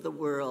illusions of the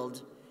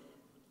world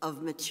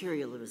of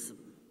materialism.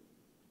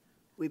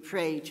 We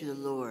pray to the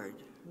Lord.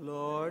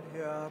 Lord,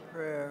 hear our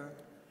prayer.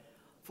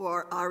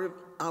 For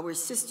our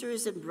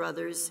sisters and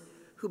brothers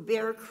who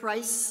bear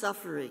Christ's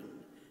suffering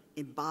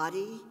in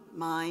body,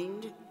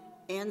 mind,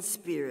 and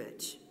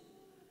spirit,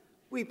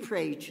 we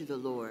pray to the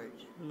Lord.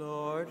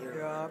 Lord,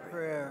 hear our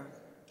prayer.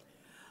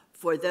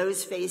 For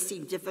those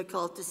facing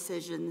difficult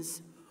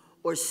decisions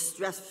or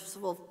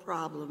stressful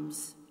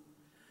problems,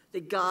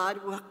 that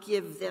God will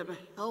give them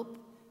help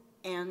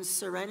and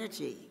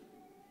serenity.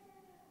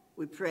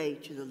 We pray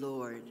to the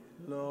Lord.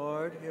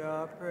 Lord, hear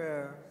our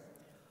prayer.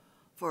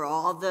 For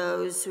all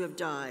those who have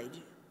died,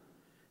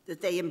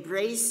 that they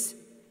embrace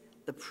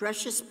the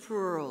precious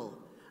pearl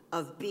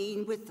of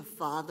being with the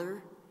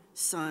Father,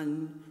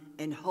 Son,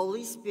 and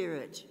Holy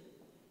Spirit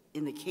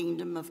in the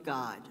kingdom of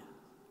God.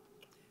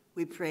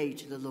 We pray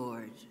to the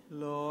Lord.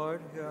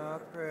 Lord, hear our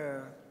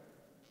prayer.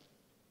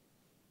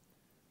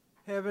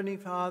 Heavenly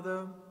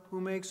Father, who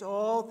makes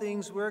all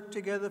things work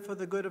together for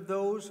the good of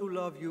those who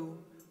love you,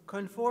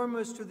 conform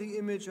us to the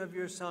image of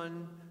your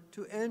Son,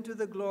 to enter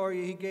the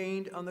glory he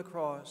gained on the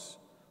cross,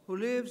 who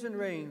lives and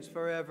reigns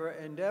forever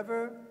and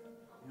ever.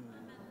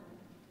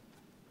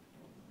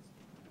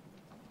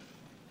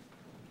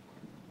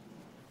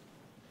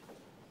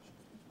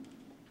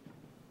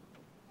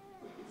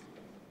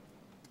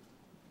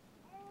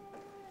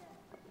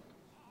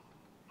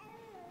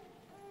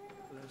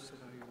 Blessed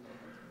are you,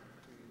 Lord,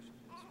 creation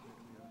and spirit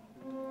of your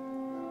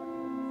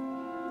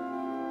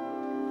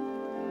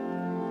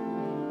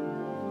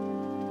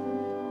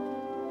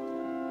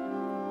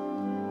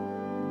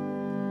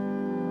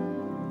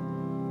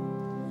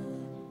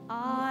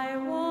I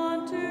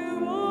want to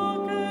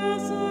walk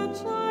as a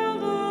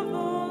child of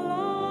the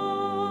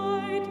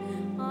light.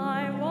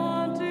 I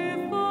want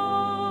to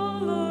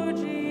follow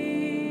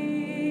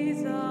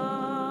Jesus.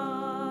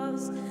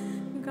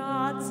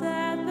 God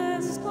set the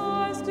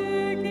stars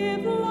to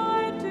give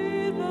light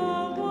to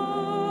the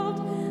world.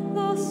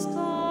 The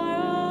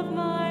star of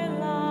my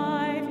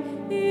life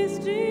is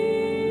Jesus.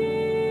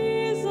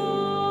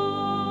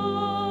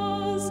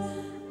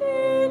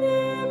 In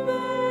him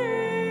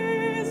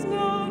there is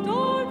no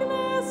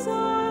darkness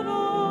at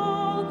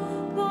all.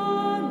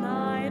 The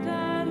night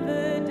and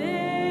the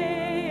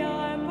day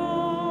are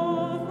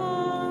both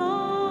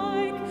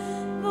alike.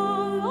 The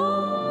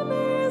Lamb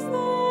is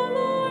the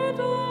light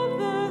of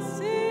the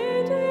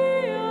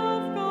city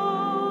of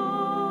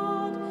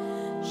God.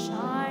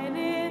 Shine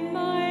in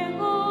my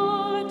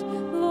heart,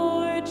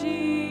 Lord Jesus.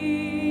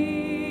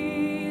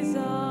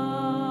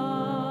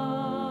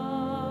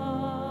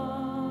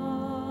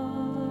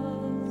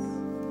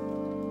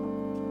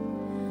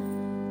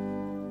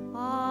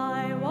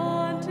 I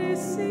want to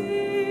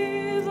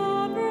see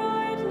the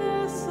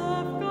brightness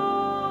of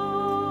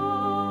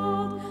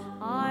God.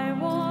 I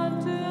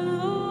want to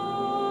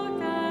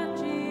look at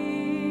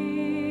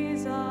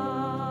Jesus,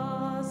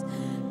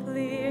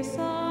 clear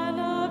sun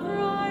of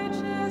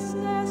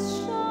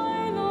righteousness,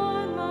 shine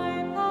on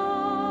my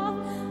path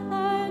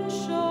and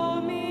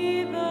show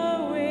me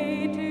the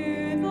way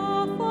to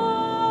the Father.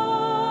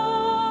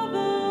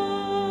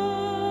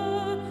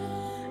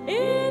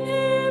 In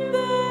him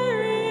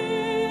there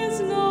is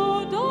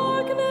no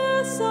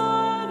darkness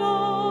at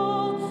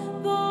all.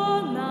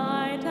 The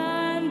night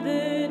and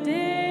the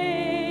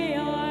day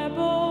are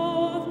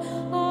both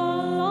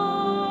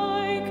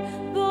alike.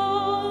 The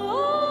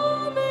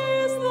Lamb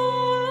is the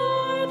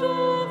light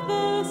of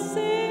the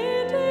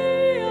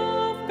city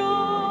of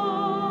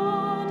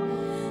God.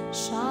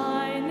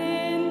 Shine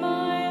in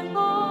my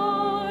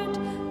heart,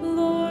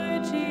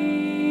 Lord Jesus.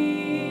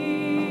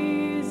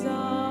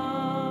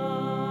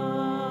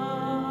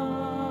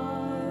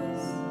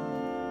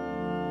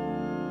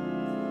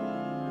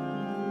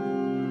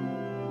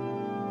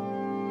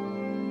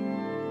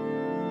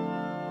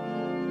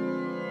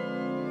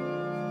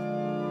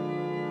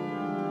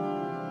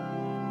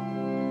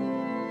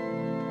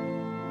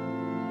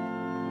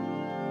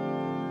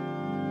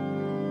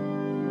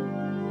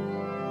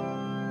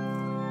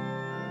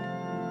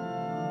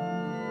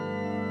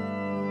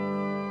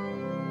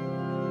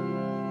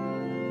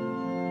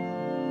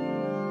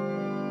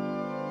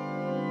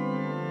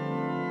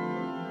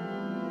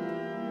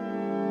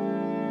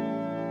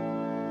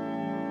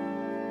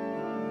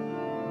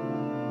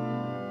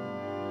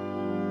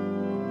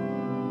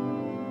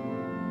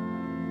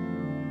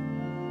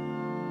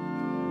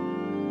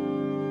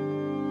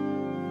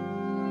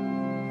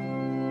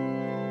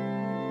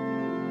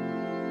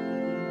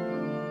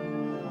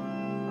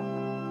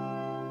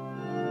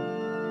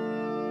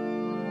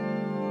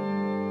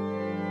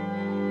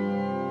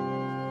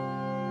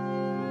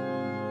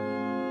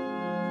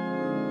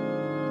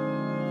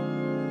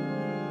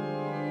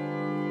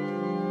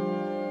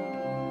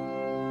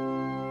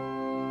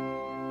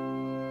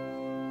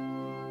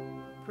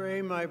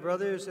 Pray, my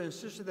brothers and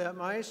sisters, that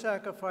my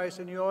sacrifice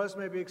and yours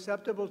may be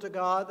acceptable to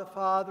God, the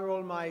Father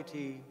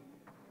Almighty.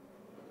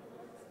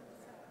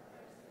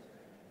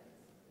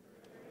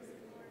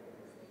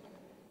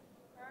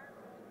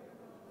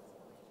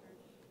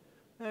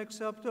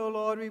 Accept, O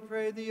Lord, we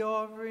pray, the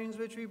offerings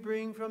which we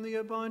bring from the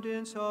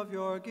abundance of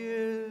your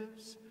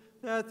gifts,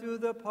 that through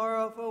the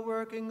powerful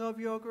working of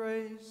your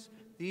grace,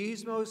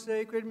 these most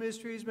sacred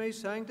mysteries may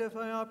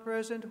sanctify our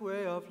present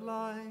way of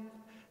life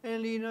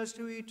and lead us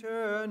to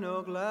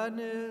eternal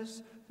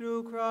gladness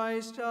through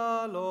Christ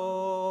our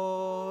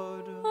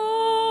Lord. Amen.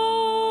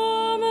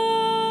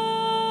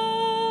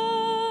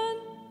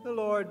 The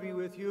Lord be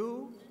with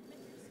you.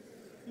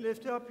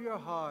 Lift up your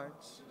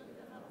hearts.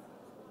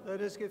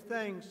 Let us give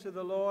thanks to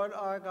the Lord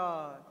our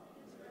God.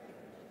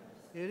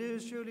 It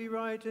is truly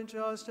right and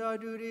just, our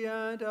duty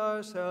and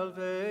our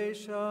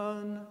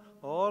salvation,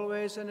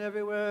 always and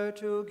everywhere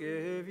to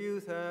give you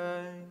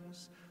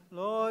thanks.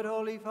 Lord,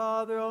 Holy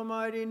Father,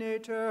 Almighty and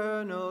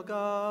eternal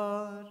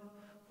God,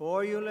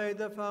 for you laid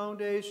the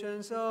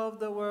foundations of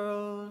the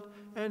world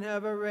and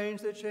have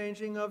arranged the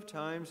changing of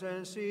times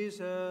and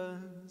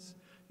seasons.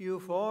 You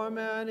form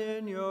man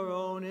in your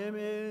own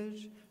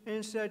image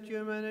and set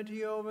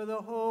humanity over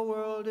the whole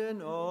world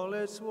in all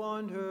its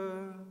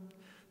wonder,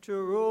 to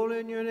rule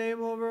in your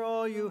name over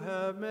all you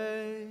have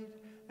made,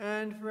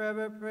 and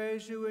forever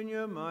praise you in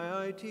your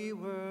mighty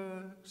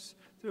works,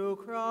 through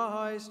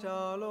Christ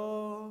our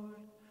Lord.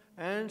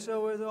 And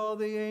so with all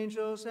the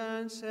angels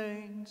and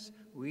saints,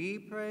 we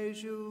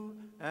praise you,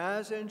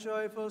 as in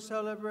joyful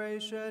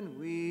celebration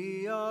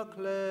we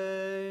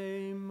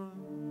acclaim.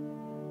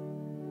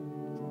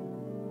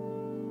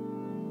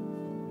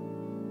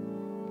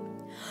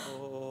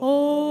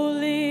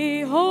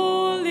 Holy,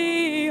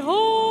 holy,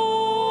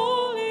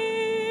 holy,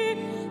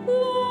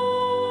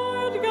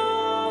 Lord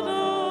God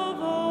of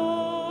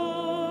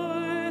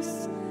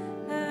hosts,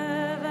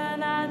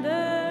 heaven and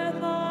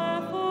earth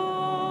are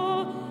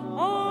full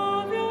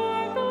of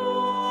your glory.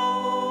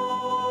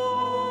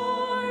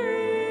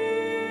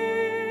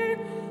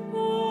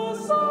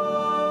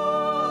 Hosanna,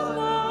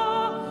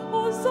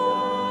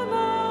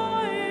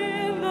 Hosanna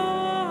in the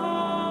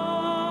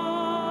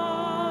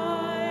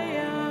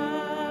highest.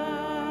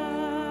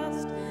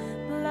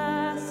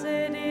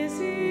 Blessed is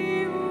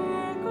he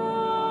who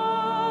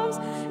comes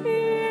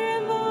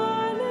in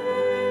the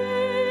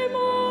name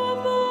of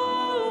the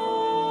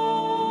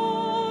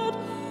Lord.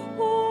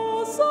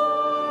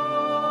 Hosanna,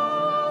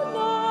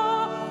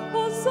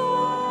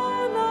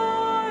 Hosanna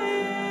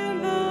in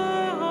the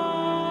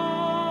highest.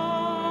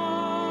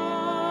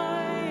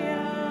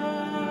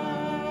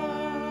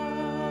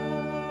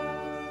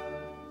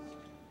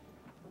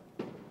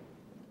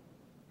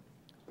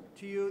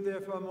 To you,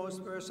 therefore,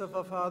 most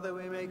merciful Father,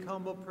 we make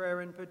humble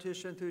prayer and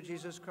petition through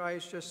Jesus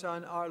Christ, your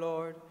Son, our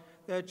Lord,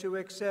 that you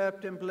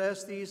accept and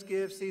bless these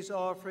gifts, these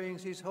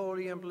offerings, these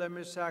holy and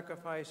blemished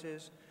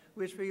sacrifices,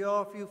 which we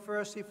offer you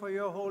firstly for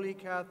your holy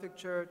Catholic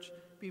Church.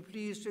 Be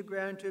pleased to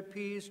grant her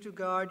peace, to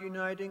guard,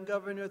 unite, and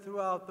govern her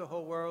throughout the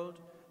whole world,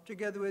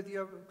 together with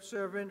your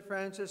servant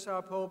Francis,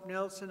 our Pope,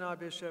 Nelson, our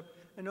Bishop,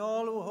 and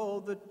all who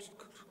hold the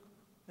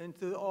and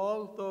to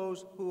all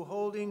those who,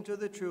 holding to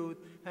the truth,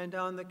 hand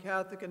down the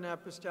Catholic and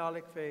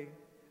Apostolic faith.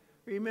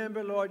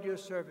 Remember, Lord, your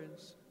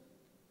servants,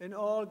 and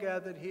all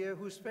gathered here,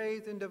 whose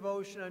faith and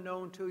devotion are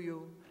known to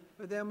you.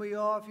 For them we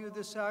offer you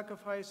the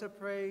sacrifice of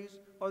praise,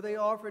 or they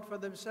offer it for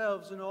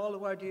themselves and all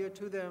who are dear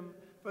to them,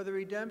 for the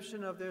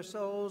redemption of their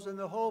souls and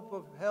the hope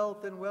of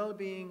health and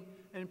well-being,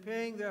 and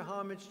paying their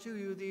homage to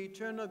you, the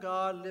eternal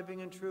God,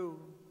 living and true.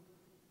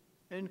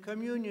 In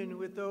communion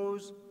with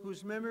those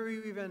whose memory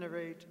we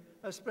venerate,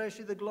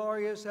 especially the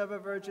glorious ever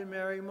Virgin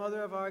Mary,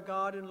 Mother of our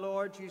God and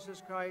Lord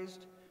Jesus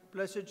Christ,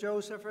 Blessed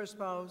Joseph, her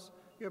spouse,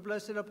 your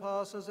blessed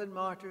apostles and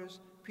martyrs,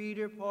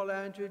 Peter, Paul,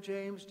 Andrew,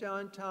 James,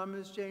 John,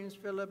 Thomas, James,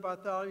 Philip,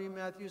 Bartholomew,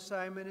 Matthew,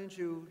 Simon, and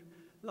Jude,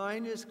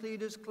 Linus,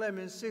 Cletus,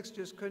 Clemens,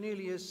 Sixtus,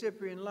 Cornelius,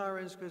 Cyprian,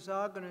 Lawrence,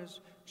 Chrysogonus,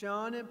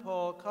 John and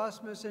Paul,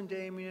 Cosmas and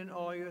Damian, and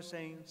all your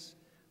saints.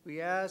 We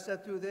ask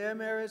that through their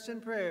merits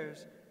and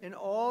prayers, in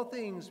all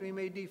things we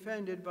may be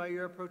defended by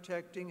your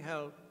protecting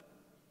help.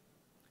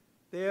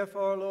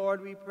 Therefore, Lord,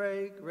 we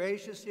pray,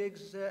 graciously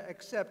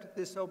accept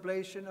this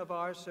oblation of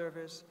our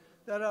service,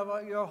 that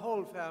of your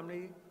whole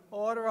family,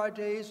 order our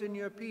days in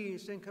your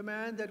peace, and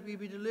command that we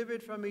be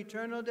delivered from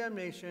eternal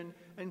damnation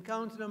and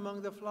counted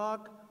among the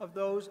flock of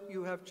those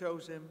you have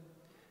chosen.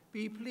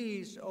 Be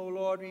pleased, O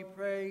Lord, we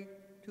pray,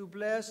 to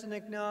bless and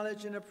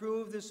acknowledge and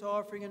approve this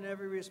offering in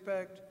every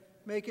respect.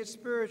 Make it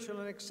spiritual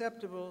and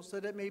acceptable, so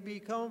that it may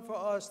become for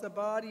us the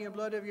body and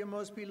blood of your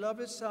most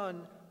beloved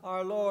Son,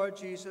 our Lord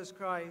Jesus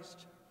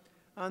Christ.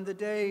 On the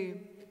day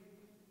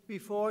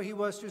before he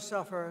was to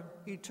suffer,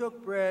 he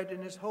took bread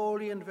in his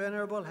holy and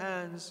venerable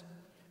hands,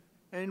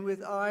 and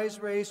with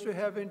eyes raised to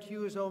heaven to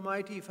you, his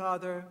almighty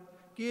Father,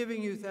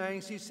 giving you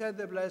thanks, he said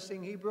the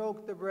blessing. He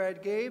broke the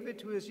bread, gave it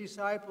to his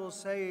disciples,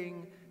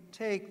 saying,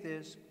 "Take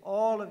this,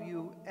 all of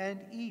you,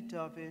 and eat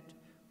of it,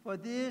 for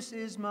this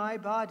is my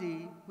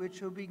body,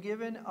 which will be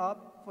given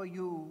up for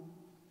you."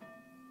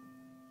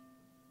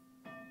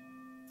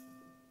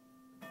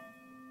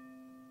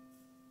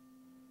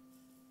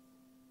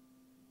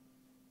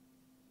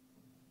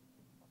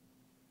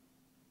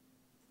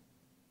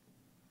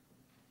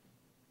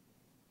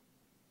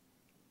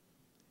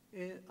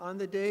 On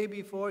the day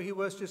before he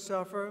was to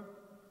suffer,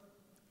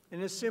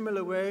 in a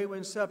similar way,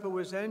 when supper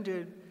was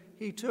ended,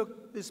 he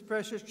took this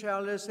precious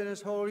chalice in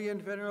his holy and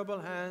venerable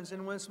hands,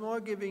 and once more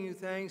giving you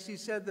thanks, he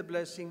said the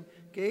blessing,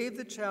 gave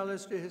the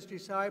chalice to his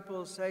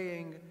disciples,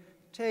 saying,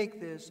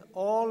 "Take this,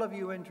 all of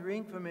you, and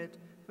drink from it,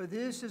 for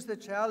this is the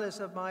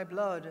chalice of my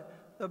blood,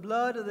 the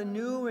blood of the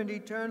new and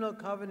eternal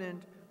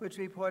covenant, which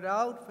we poured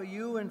out for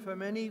you and for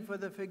many for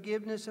the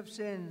forgiveness of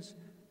sins.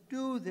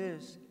 Do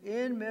this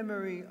in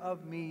memory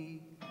of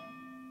me."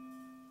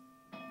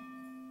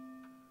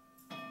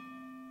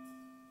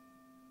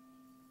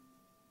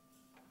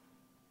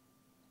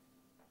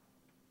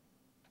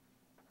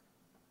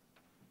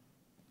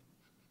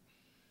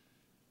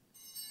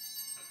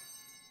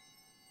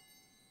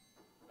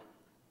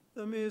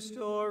 The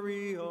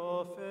mystery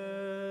of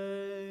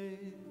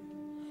faith.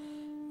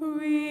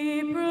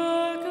 We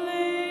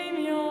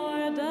proclaim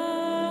your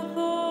death,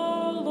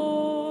 O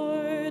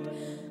Lord,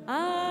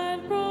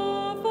 and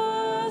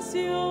profess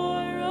your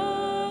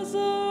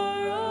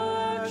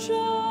resurrection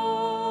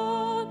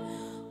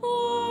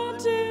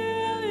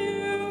until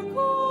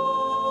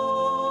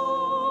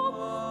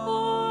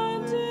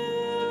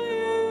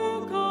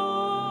you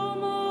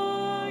come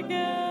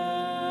again.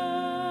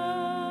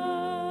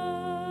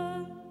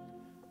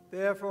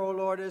 Therefore, O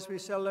Lord, as we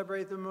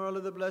celebrate the memorial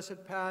of the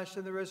blessed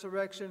Passion, the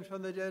resurrection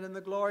from the dead, and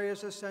the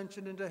glorious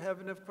ascension into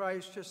heaven of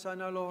Christ, your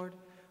Son, our Lord,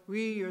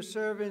 we, your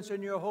servants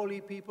and your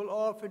holy people,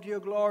 offer to your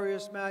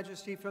glorious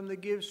majesty from the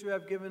gifts you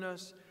have given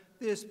us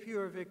this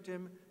pure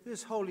victim,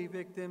 this holy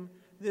victim,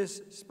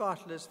 this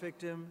spotless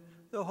victim,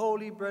 the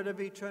holy bread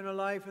of eternal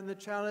life and the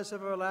chalice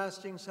of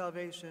everlasting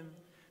salvation.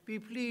 Be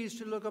pleased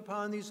to look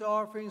upon these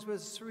offerings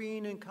with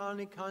serene and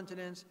kindly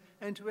countenance,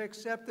 and to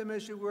accept them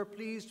as you were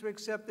pleased to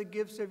accept the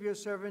gifts of your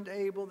servant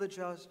Abel the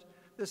just,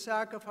 the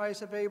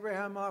sacrifice of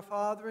Abraham our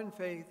father in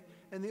faith,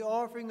 and the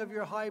offering of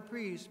your high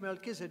priest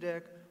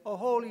Melchizedek, a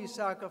holy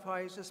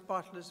sacrifice, a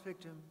spotless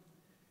victim.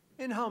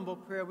 In humble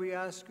prayer we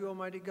ask you,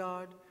 Almighty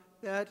God,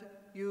 that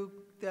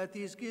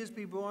these gifts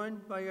be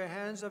borne by your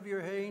hands of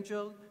your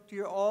angel to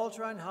your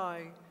altar on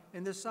high,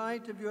 in the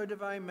sight of your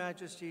divine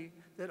majesty,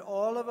 that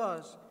all of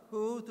us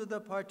who, through the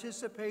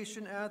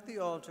participation at the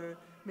altar,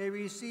 may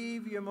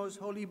receive your most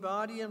holy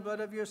body and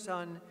blood of your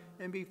Son,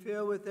 and be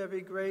filled with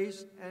every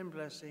grace and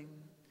blessing.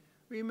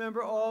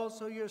 Remember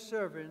also your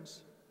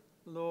servants,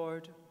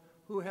 Lord,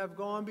 who have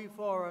gone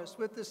before us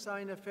with the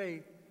sign of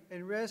faith,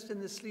 and rest in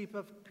the sleep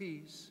of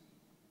peace.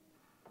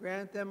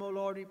 Grant them, O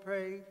Lord, we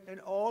pray, and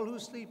all who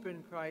sleep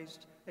in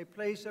Christ, a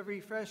place of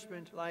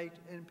refreshment, light,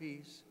 and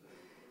peace.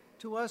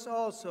 To us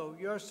also,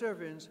 your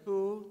servants,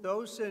 who,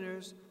 though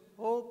sinners,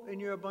 hope in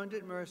your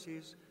abundant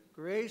mercies,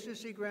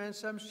 graciously grant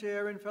some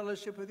share in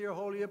fellowship with your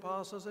holy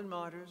apostles and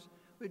martyrs,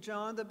 with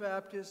John the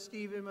Baptist,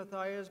 Stephen,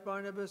 Matthias,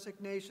 Barnabas,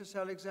 Ignatius,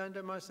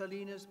 Alexander,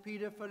 Marcellinus,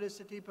 Peter,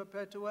 Felicity,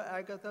 Perpetua,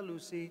 Agatha,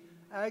 Lucy,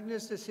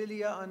 Agnes,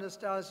 Cecilia,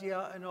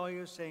 Anastasia, and all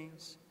your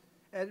saints.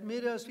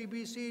 Admit us, we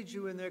beseech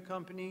you, in their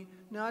company,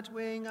 not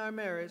weighing our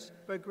merits,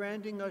 but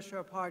granting us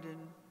your pardon,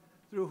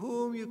 through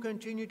whom you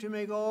continue to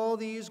make all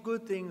these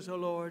good things, O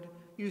Lord.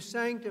 You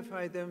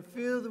sanctify them,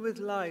 fill them with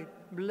light,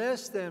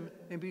 bless them,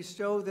 and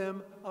bestow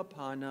them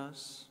upon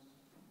us.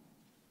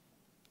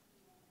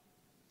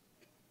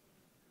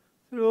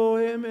 Through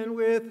him and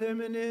with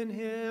him and in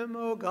him,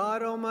 O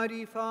God,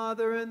 Almighty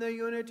Father, in the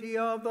unity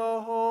of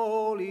the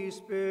Holy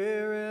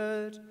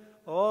Spirit,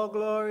 all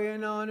glory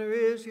and honor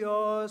is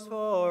yours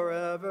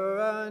forever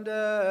and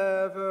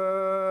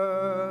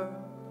ever.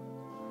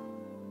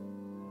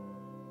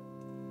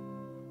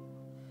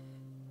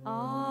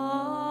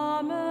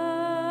 Amen,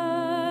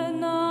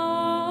 amen,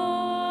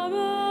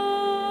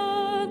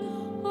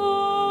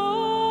 amen.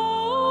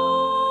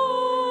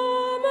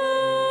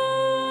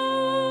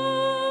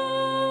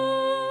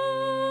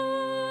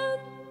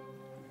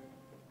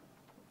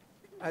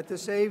 At the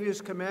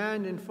Savior's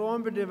command,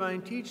 informed by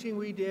divine teaching,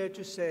 we dare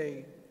to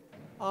say,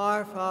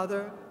 Our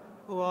Father,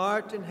 who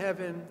art in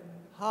heaven,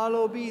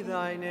 hallowed be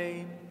thy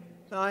name.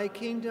 Thy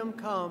kingdom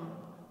come,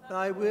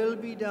 thy will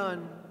be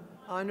done,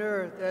 on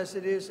earth as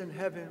it is in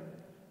heaven.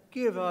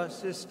 Give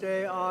us this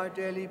day our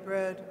daily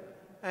bread,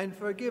 and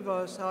forgive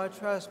us our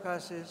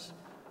trespasses,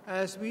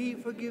 as we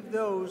forgive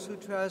those who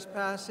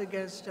trespass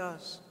against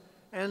us.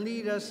 And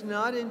lead us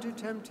not into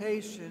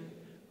temptation,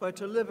 but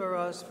deliver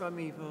us from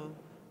evil.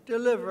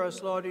 Deliver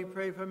us, Lord, we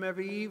pray, from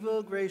every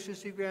evil.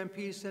 Graciously grant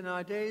peace in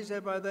our days,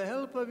 that by the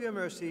help of your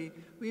mercy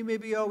we may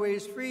be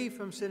always free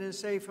from sin and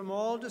safe from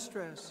all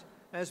distress,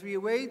 as we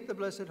await the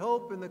blessed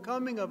hope and the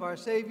coming of our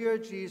Savior,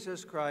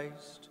 Jesus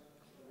Christ.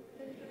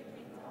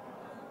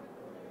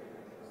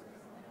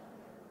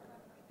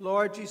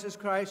 Lord Jesus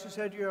Christ, who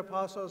said to your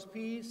apostles,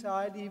 Peace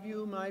I leave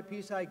you, my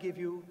peace I give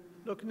you,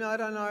 look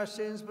not on our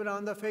sins, but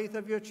on the faith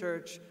of your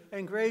church,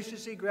 and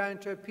graciously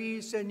grant her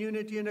peace and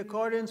unity in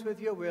accordance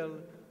with your will,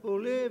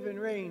 who live and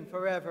reign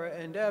forever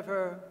and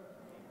ever.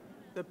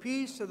 The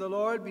peace of the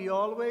Lord be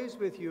always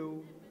with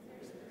you.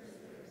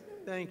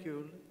 Thank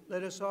you.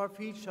 Let us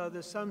offer each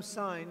other some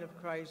sign of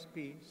Christ's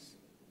peace.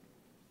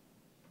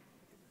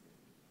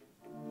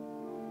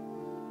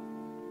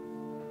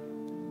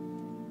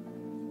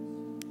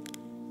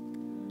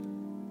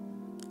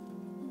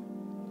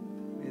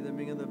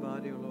 Of the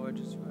body, O Lord,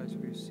 just as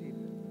we receive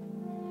it.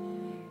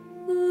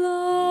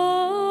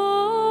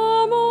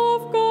 Lamb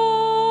of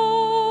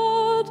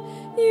God,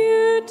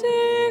 you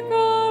take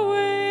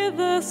away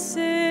the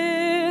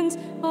sins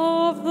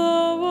of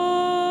the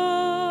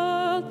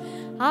world.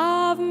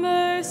 Have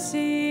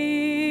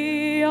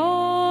mercy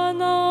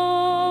on us.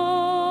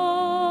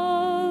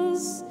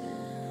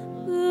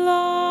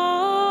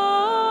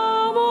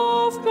 Lamb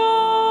of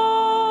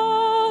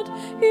God,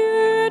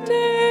 you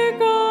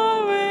take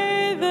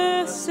away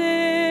the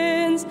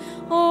sins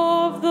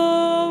of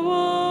the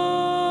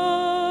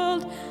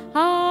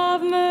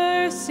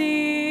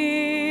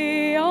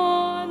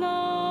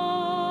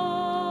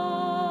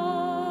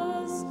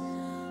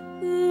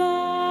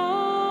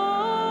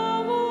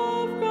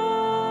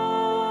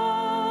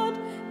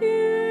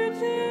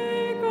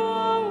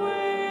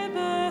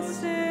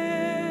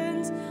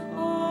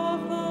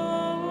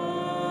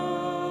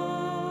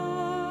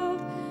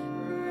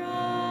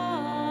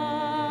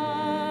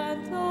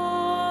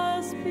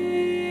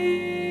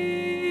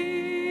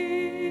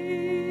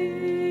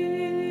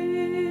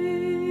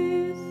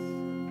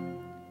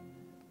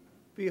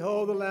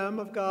Behold the Lamb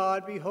of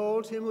God.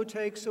 Behold him who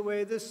takes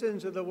away the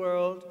sins of the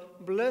world.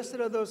 Blessed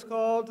are those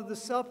called to the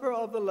supper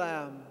of the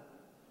Lamb.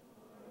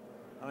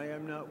 I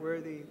am not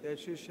worthy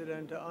that you should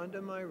enter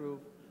under my roof,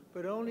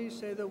 but only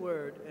say the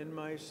word, and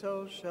my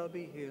soul shall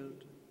be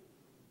healed.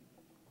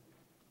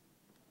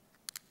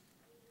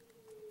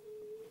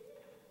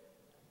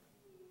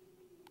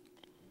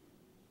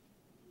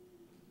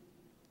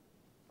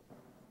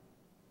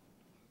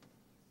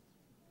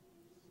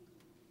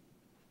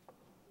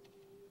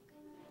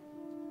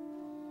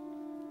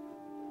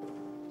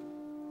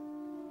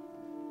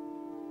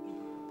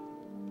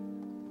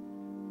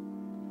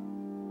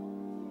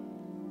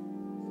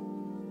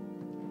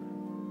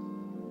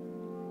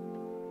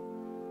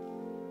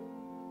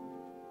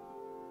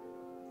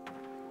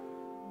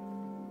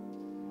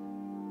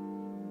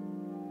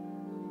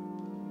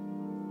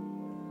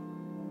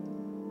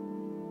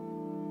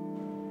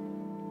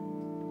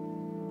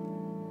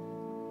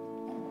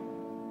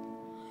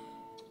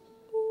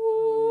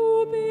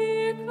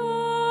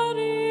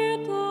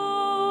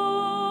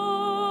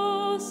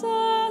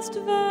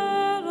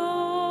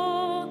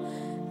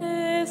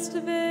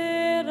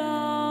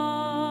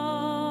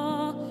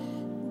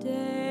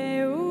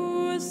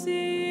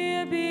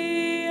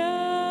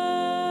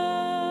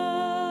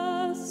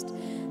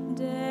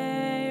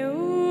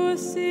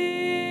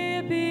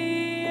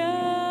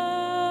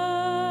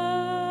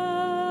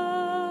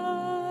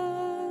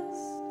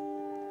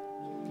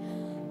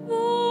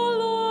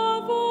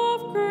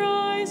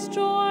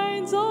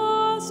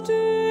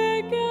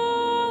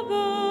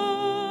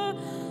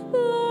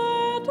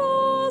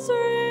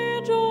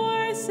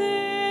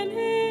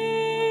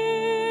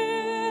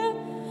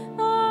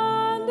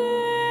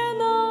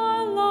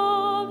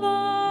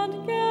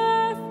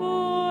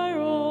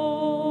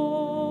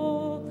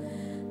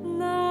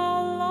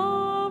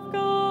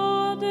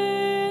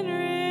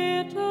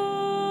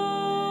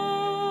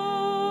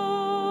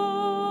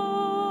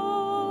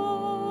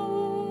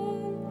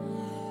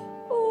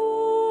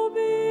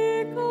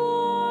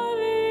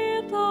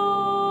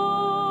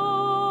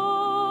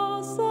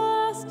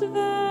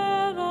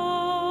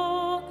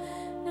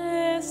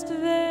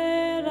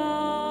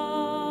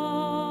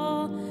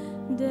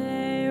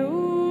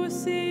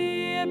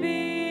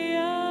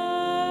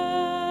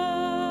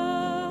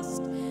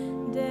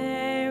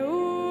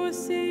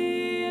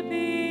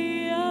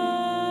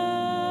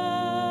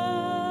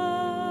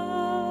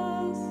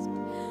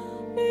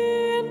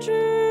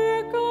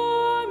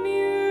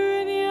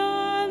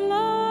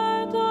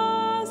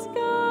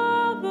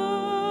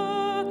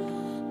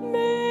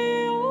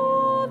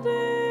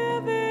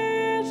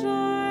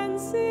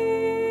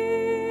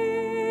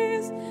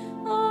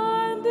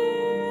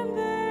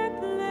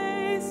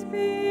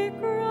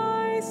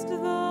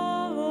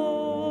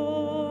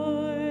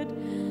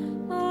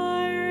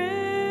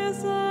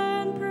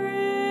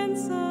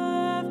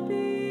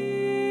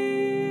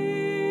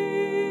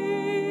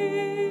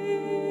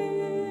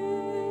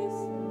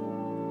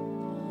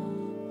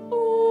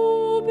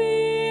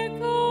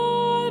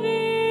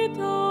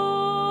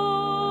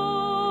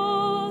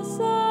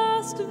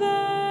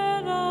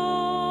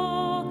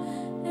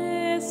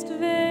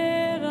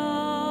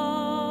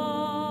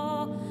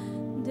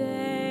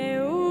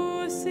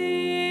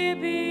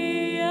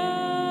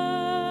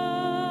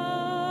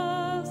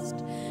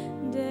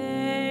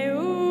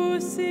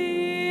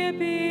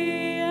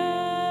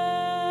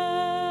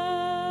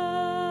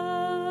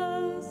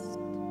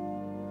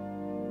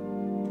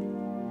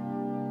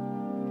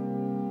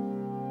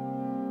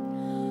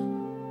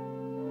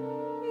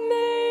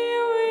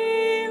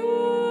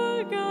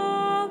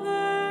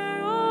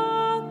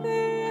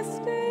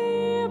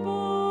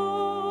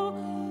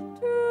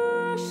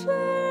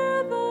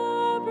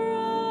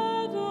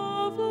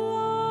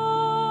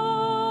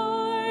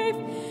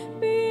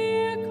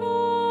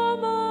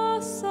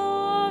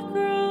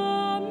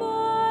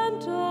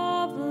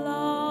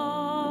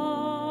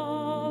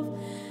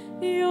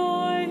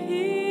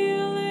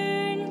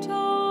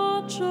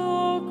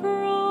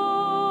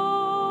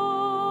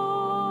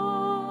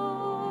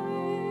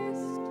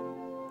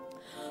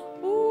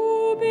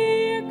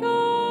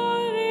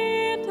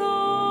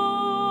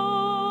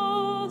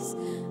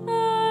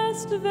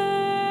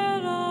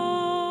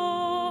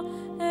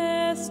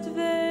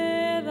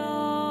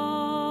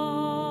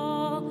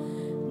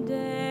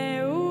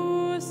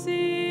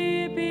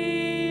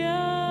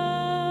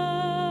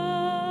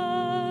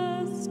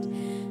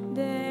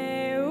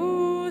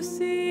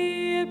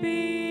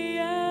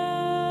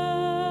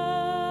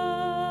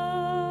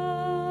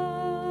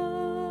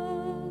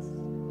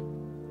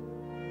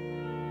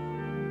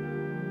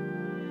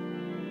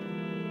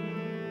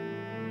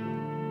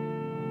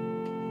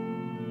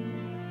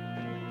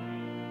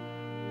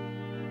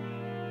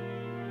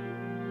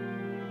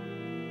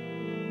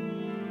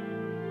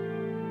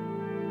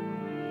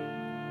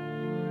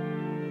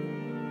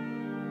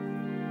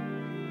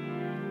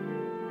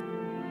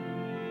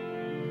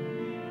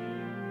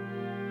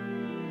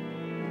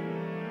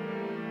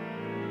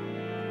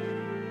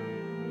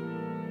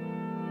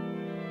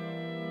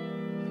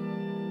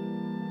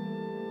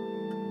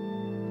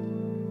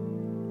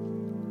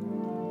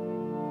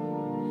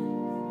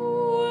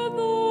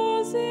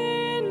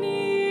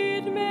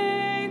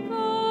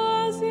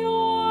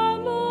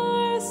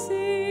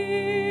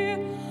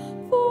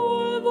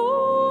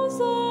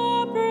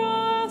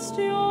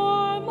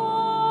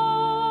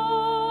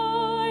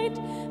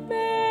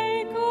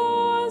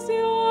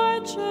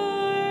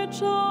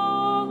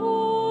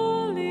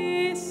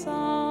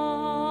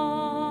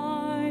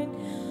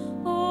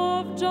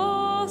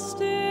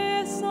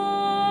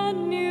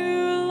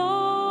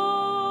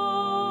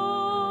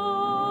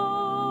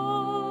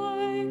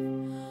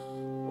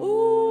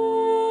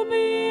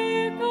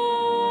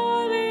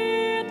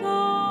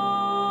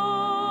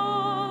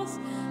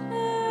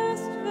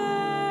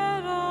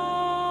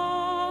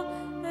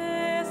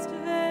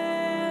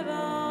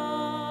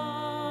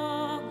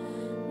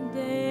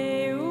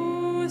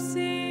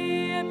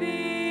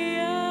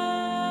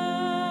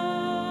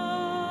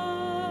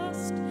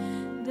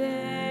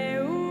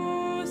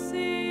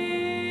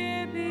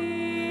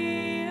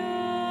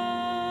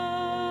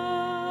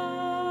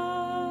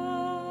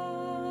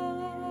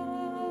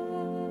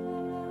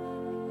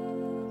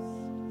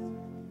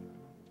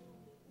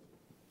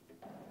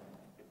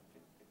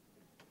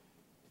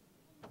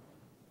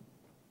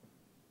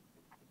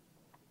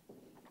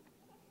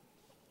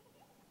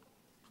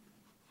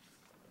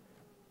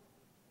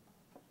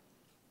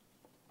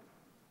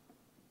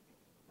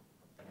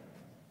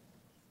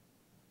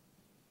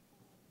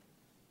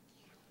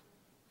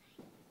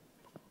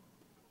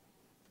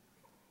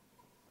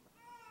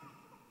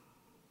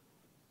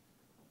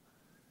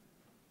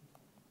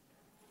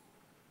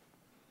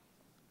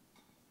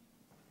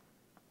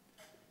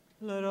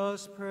 Let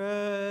us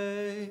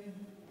pray.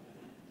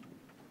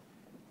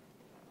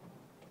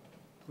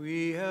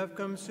 We have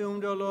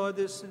consumed, O Lord,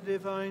 this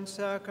divine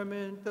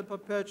sacrament, the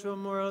perpetual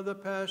memorial of the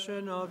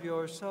passion of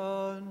your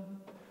Son.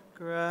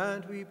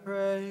 Grant, we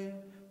pray,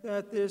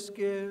 that this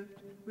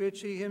gift,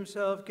 which he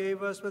himself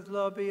gave us with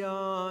love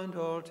beyond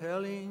all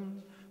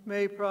telling,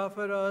 may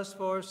profit us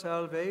for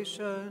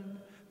salvation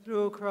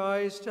through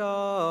Christ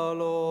our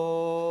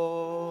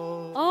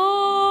Lord.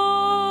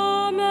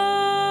 Amen.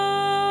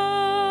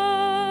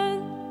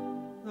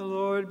 The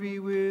Lord be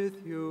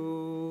with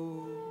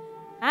you.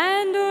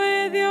 And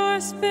with your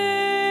spirit.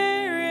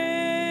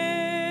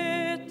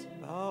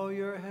 Bow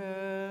your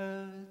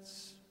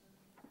heads.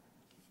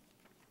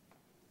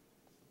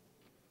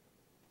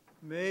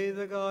 May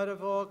the God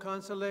of all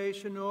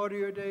consolation order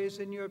your days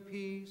in your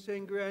peace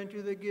and grant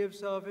you the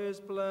gifts of his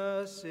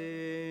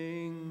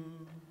blessing.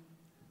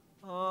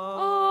 Amen.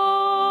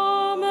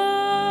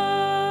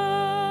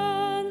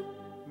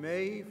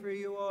 May he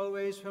free you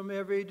always from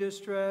every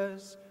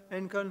distress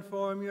and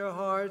conform your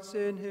hearts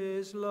in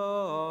his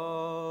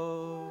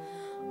love.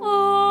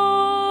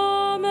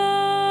 Amen.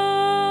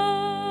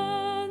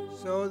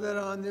 So that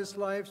on this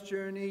life's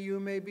journey you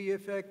may be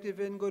effective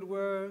in good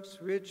works,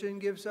 rich in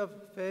gifts of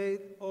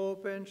faith,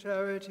 hope, and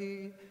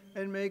charity,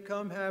 and may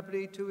come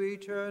happily to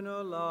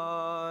eternal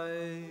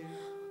life.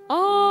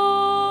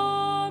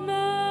 Amen.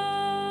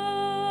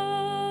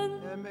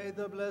 And may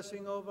the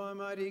blessing of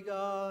Almighty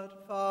God,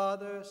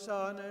 Father,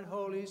 Son, and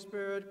Holy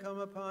Spirit come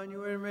upon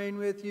you and reign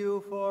with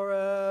you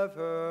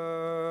forever.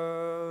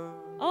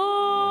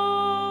 Amen.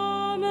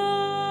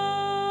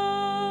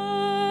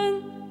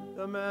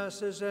 The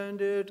Mass is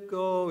ended.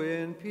 Go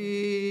in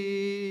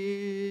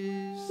peace.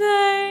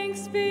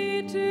 Thanks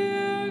be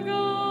to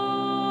God.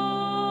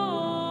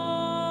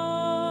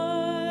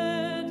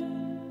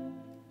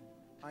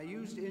 I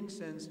used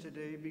incense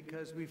today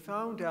because we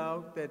found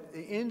out that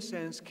the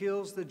incense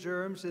kills the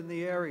germs in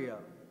the area.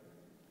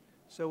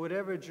 So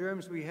whatever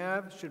germs we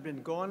have should have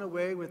been gone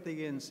away with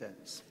the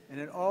incense. And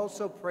it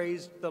also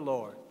praised the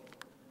Lord.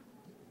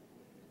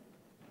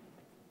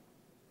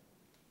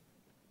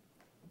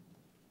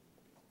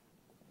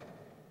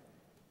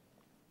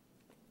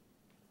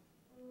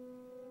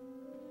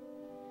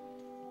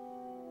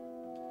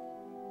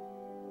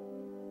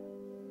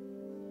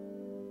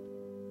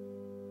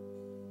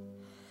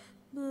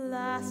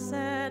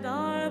 Blessed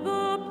are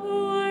the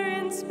poor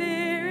in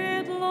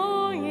spirit,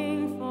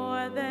 longing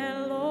for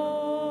their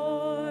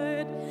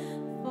Lord.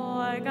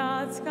 For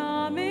God's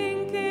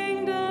coming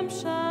kingdom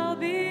shall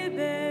be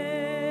theirs.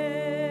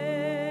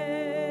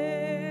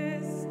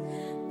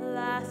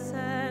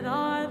 Blessed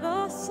are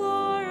the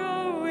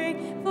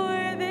sorrowing,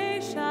 for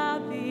they shall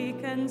be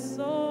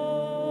consoled.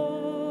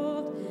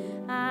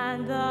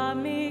 And the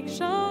meek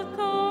shall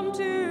come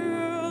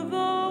to the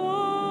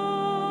world.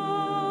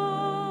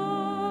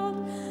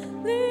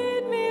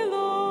 Lead me,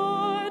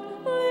 Lord,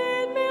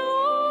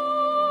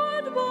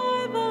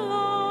 by the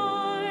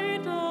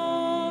light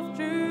of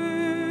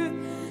truth,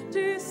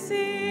 to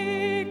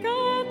seek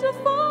and to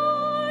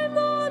find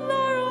the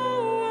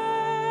narrow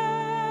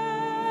way.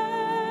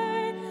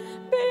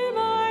 Be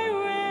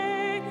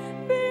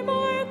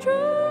my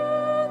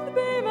truth,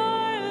 be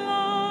my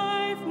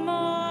life,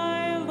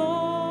 my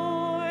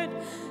Lord,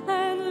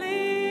 and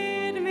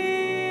lead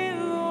me,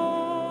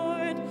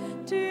 Lord,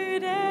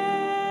 today.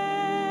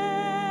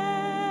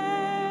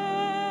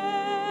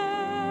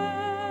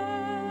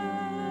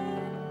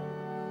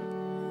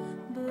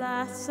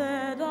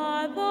 Blessed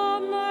are the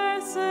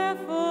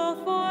merciful,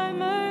 for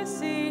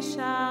mercy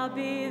shall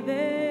be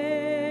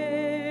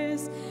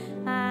theirs,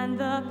 and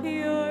the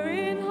pure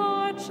in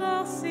heart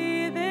shall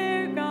see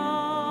their God.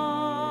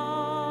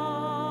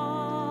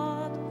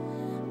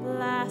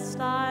 Blessed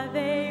are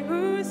they